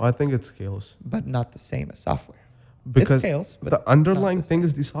scales, does, bro. I think it scales but not the same as software. It because scales, but the underlying not the thing same.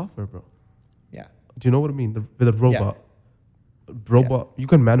 is the software, bro. Yeah. Do you know what I mean? With a robot, you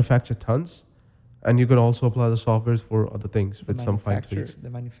can manufacture tons, and you can also apply the softwares for other things with some fine tweaks. The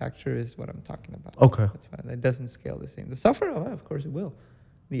manufacturer is what I'm talking about. Okay. That's why it doesn't scale the same. The software, of course, it will.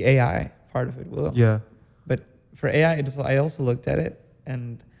 The AI part of it will. Yeah. But for AI, I also looked at it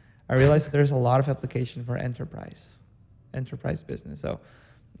and I realized that there's a lot of application for enterprise business. So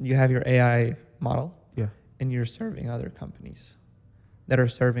you have your AI model, Yeah. and you're serving other companies that are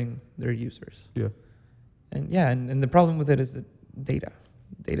serving their users. Yeah. And the problem with it is that data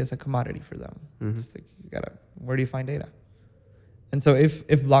is a commodity for them. It's like where do you find data? And so if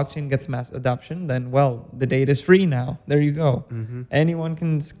blockchain gets mass adoption, then well, the data is free now. There you go. Anyone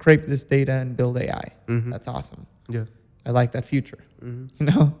can scrape this data and build AI. That's awesome. Yeah. I like that future. You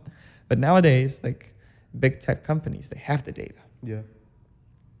know? But nowadays, like big tech companies, they have the data. Yeah.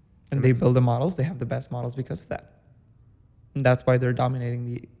 And they build the models, they have the best models because of that. And that's why they're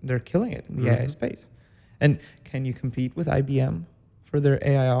they're killing it in the AI space. And can you compete with IBM for their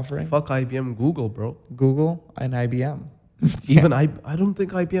AI offering? Fuck IBM, Google, bro. Google and IBM. Even I don't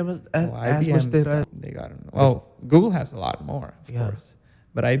think IBM has as much data. They got it. Well, Google has a lot more, of Yeah. course.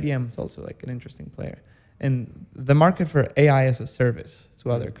 But IBM is also like an interesting player. And the market for AI as a service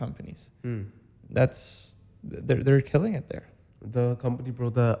to other companies, they're killing it there. The company, bro,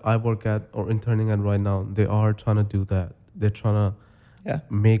 that I work at or interning at right now, they are trying to do that. They're trying to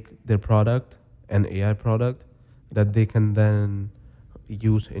make their product an AI product that they can then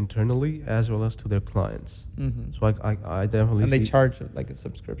use internally as well as to their clients. So I definitely And they see charge it like a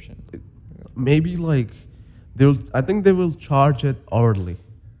subscription. maybe like I think they will charge it hourly.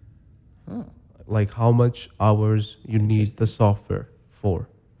 Oh. Like how much hours you need the software for.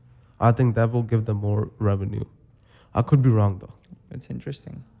 I think that will give them more revenue. I could be wrong though. It's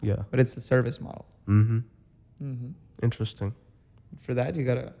interesting. Yeah. But it's a service model. Interesting. For that, you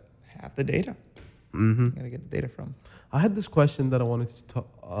got to have the data. You got to get the data from. I had this question that I wanted to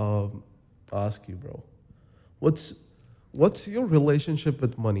ask you, bro. What's your relationship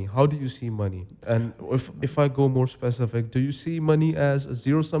with money? How do you see money? And if I go more specific, do you see money as a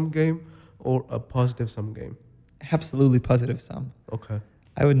zero-sum game or a positive-sum game? Absolutely positive sum. Okay.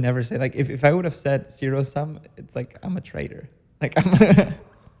 I would never say, like, if I would have said zero sum, it's like I'm a trader. Like, I'm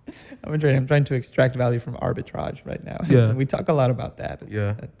a trader. I'm trying to extract value from arbitrage right now. Yeah. And we talk a lot about that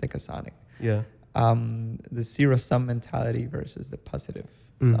Yeah. at Decasonic. Yeah. The zero sum mentality versus the positive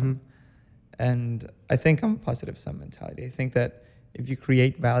sum. And I think I'm a positive sum mentality. I think that if you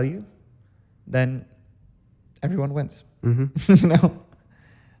create value, then everyone wins. You know?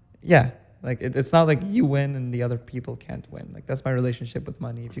 Yeah. Like it's not like you win and the other people can't win. Like that's my relationship with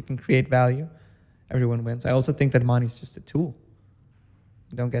money. If you can create value, everyone wins. I also think that money is just a tool.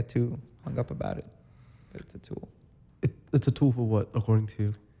 You don't get too hung up about it, but it's a tool. It's a tool for what, according to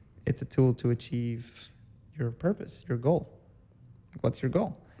you? It's a tool to achieve your purpose, your goal. Like, what's your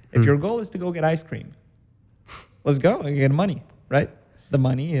goal? If your goal is to go get ice cream, let's go and get money, right? The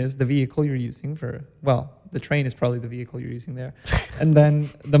money is the vehicle you're using for, well, the train is probably the vehicle you're using there. And then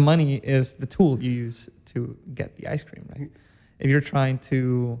the money is the tool you use to get the ice cream, right? If you're trying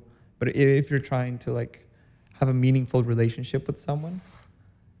to like have a meaningful relationship with someone,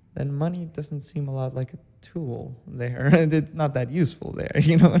 then money doesn't seem a lot like a tool there. It's not that useful there.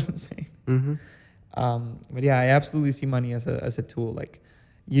 You know what I'm saying? But yeah, I absolutely see money as a tool. Like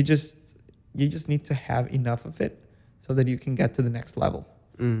you just need to have enough of it so that you can get to the next level.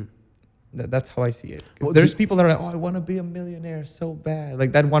 That's how I see it. Well, there's people that are like, oh, I want to be a millionaire so bad.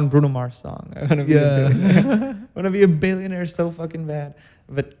 Like that one Bruno Mars song. I want to be a billionaire. I want to be a billionaire so fucking bad.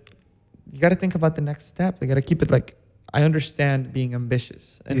 But you got to think about the next step. You got to keep it like, I understand being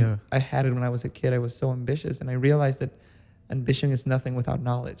ambitious. And I had it when I was a kid. I was so ambitious. And I realized that ambition is nothing without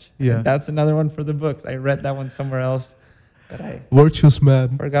knowledge. Yeah. And that's another one for the books. I read that one somewhere else. But I Virtuous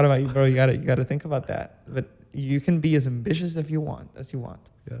man. forgot about you, bro. You gotta think about that. But you can be as ambitious as you want.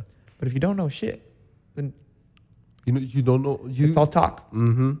 Yeah. But if you don't know shit, then you don't know. it's all talk.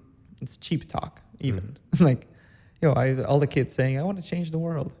 It's cheap talk, even. Like, all the kids saying, I want to change the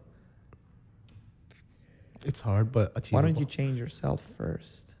world. It's hard, but achievable. Why don't you change yourself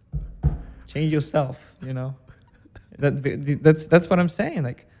first? Change yourself, That's what I'm saying.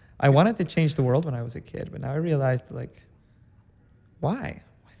 Like, I wanted to change the world when I was a kid, but now I realized, like, why?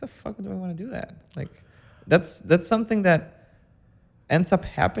 Why the fuck do I want to do that? Like, That's something that ends up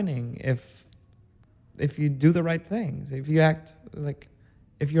happening if you do the right things. If you act like,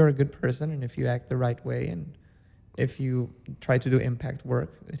 if you're a good person and if you act the right way and if you try to do impact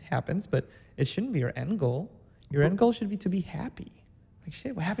work, it happens. But it shouldn't be your end goal. Your end goal should be to be happy. Like,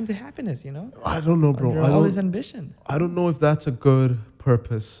 shit, what happened to happiness, you know? I don't know, bro. Under all this ambition. I don't know if that's a good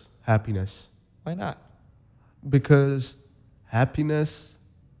purpose, happiness. Why not? Because happiness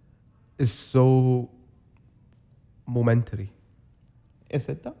is so momentary. Is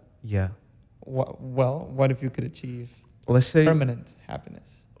it though? Yeah. Well, what if you could achieve Let's say, permanent happiness?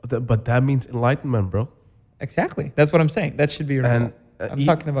 but that means enlightenment, bro. Exactly. That's what I'm saying. That should be your And goal. I'm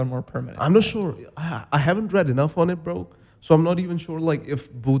talking about more permanent. I'm not sure. I haven't read enough on it, bro. So I'm not even sure, like,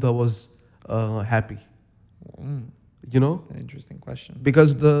 if Buddha was happy. You know? An interesting question.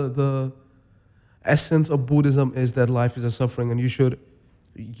 Because the essence of Buddhism is that life is a suffering, and you should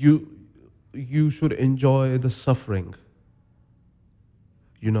enjoy the suffering.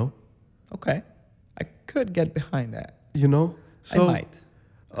 You know? Okay. I could get behind that. You know? So, I might.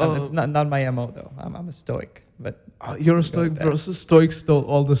 It's not my MO though. I'm a stoic, but you're a stoic, bro. So Stoics stole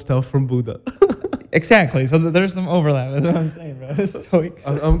all the stuff from Buddha. exactly. So there's some overlap. That's what I'm saying, bro. Stoics.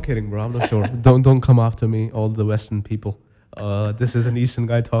 I'm kidding, bro. I'm not sure. Don't come after me, all the Western people. This is an Eastern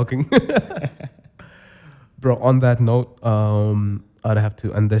guy talking. Bro, on that note, I'd have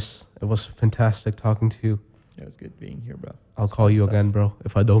to end this. It was fantastic talking to you. It was good being here, bro. I'll call you again, bro,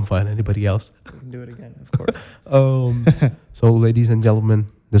 if I don't find anybody else. We can do it again, of course. So, ladies and gentlemen,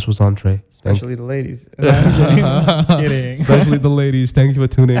 this was André. Especially the ladies. I'm kidding. Especially the ladies. Thank you for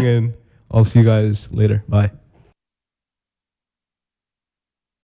tuning in. I'll see you guys later. Bye.